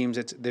schemes,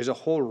 there's a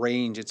whole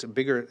range. It's a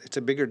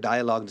bigger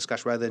dialogue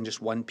discussion rather than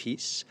just one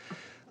piece.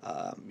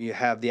 You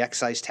have the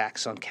excise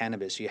tax on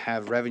cannabis. You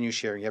have revenue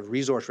sharing. You have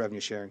resource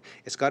revenue sharing.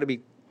 It's got to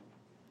be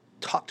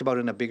talked about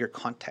in a bigger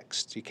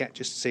context. You can't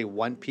just say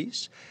one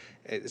piece.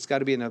 It's got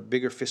to be in a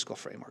bigger fiscal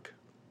framework.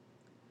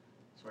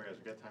 Sorry, guys,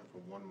 we got time for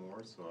one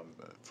more. So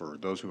for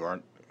those who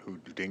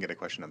didn't get a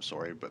question, I'm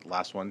sorry, but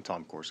last one,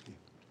 Tom Korski.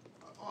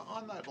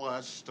 On that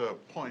last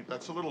point,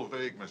 that's a little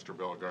vague, Mr.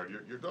 Bellegarde.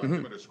 Your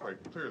document is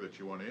quite clear that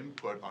you want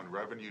input on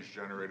revenues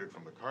generated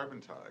from the carbon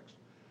tax,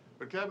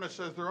 but Cabinet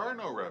says there are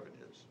no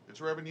revenues.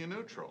 It's revenue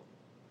neutral.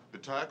 The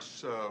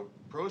tax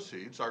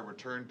proceeds are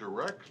returned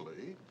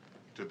directly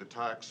to the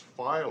tax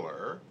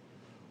filer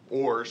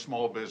or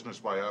small business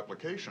by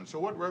application. So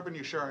what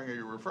revenue sharing are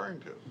you referring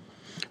to?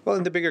 Well,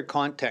 in the bigger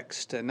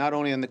context, not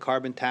only on the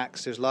carbon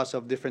tax, there's lots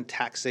of different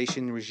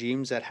taxation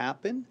regimes that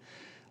happen.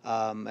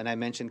 And I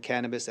mentioned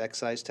cannabis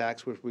excise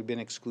tax, which we've been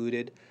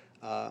excluded,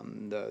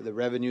 the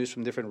revenues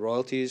from different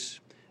royalties.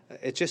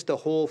 It's just the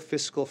whole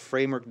fiscal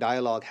framework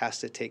dialogue has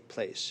to take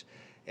place.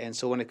 And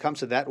so when it comes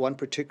to that one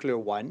particular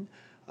one,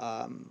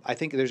 I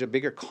think there's a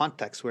bigger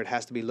context where it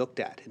has to be looked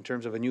at in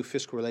terms of a new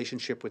fiscal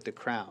relationship with the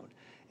Crown.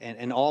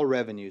 And all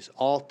revenues,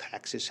 all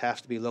taxes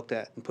have to be looked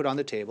at and put on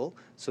the table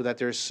so that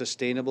there's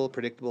sustainable,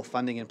 predictable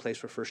funding in place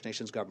for First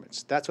Nations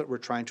governments. That's what we're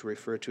trying to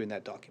refer to in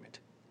that document.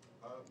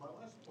 My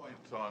last point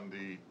on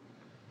the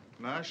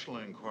National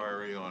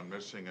Inquiry on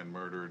Missing and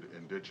Murdered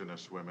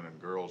Indigenous Women and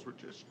Girls. We're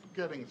just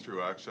getting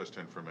through access to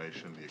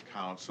information, the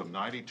accounts. Some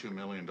 $92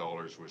 million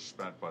was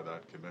spent by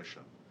that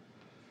commission.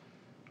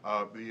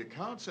 The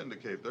accounts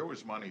indicate there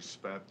was money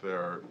spent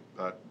there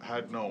that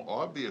had no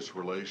obvious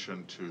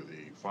relation to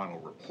the final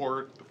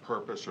report, the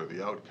purpose, or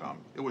the outcome.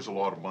 It was a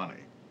lot of money.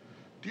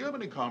 Do you have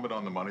any comment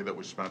on the money that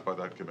was spent by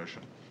that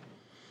commission?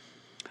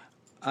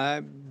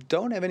 I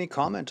don't have any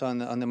comment on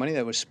the money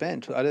that was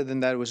spent, other than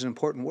that it was an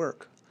important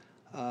work.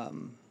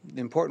 The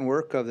important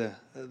work of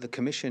the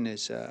commission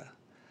is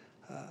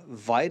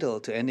vital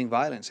to ending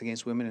violence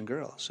against women and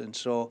girls. And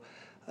so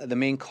the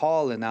main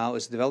call now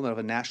is the development of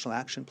a national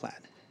action plan.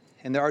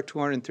 And there are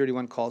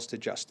 231 calls to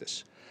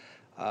justice.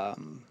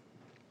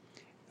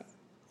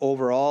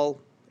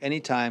 Overall,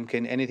 anytime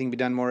can anything be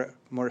done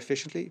more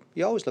efficiently?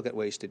 You always look at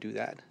ways to do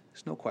that.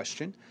 There's no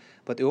question.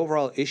 But the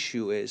overall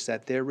issue is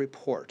that their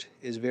report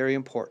is very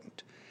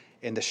important.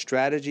 And the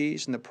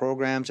strategies and the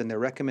programs and their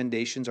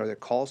recommendations or their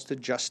calls to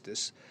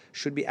justice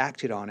should be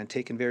acted on and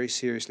taken very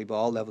seriously by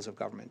all levels of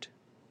government.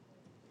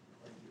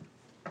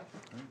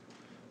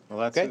 Well,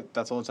 that's it.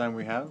 That's all the time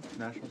we have.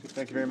 National.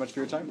 Thank you very much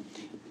for your time.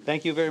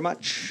 Thank you very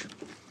much.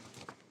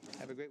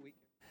 Have a great week.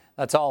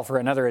 That's all for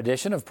another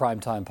edition of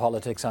Primetime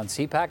Politics on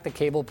CPAC, the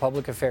cable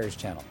public affairs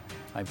channel.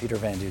 I'm Peter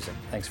Van Dusen.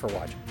 Thanks for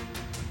watching.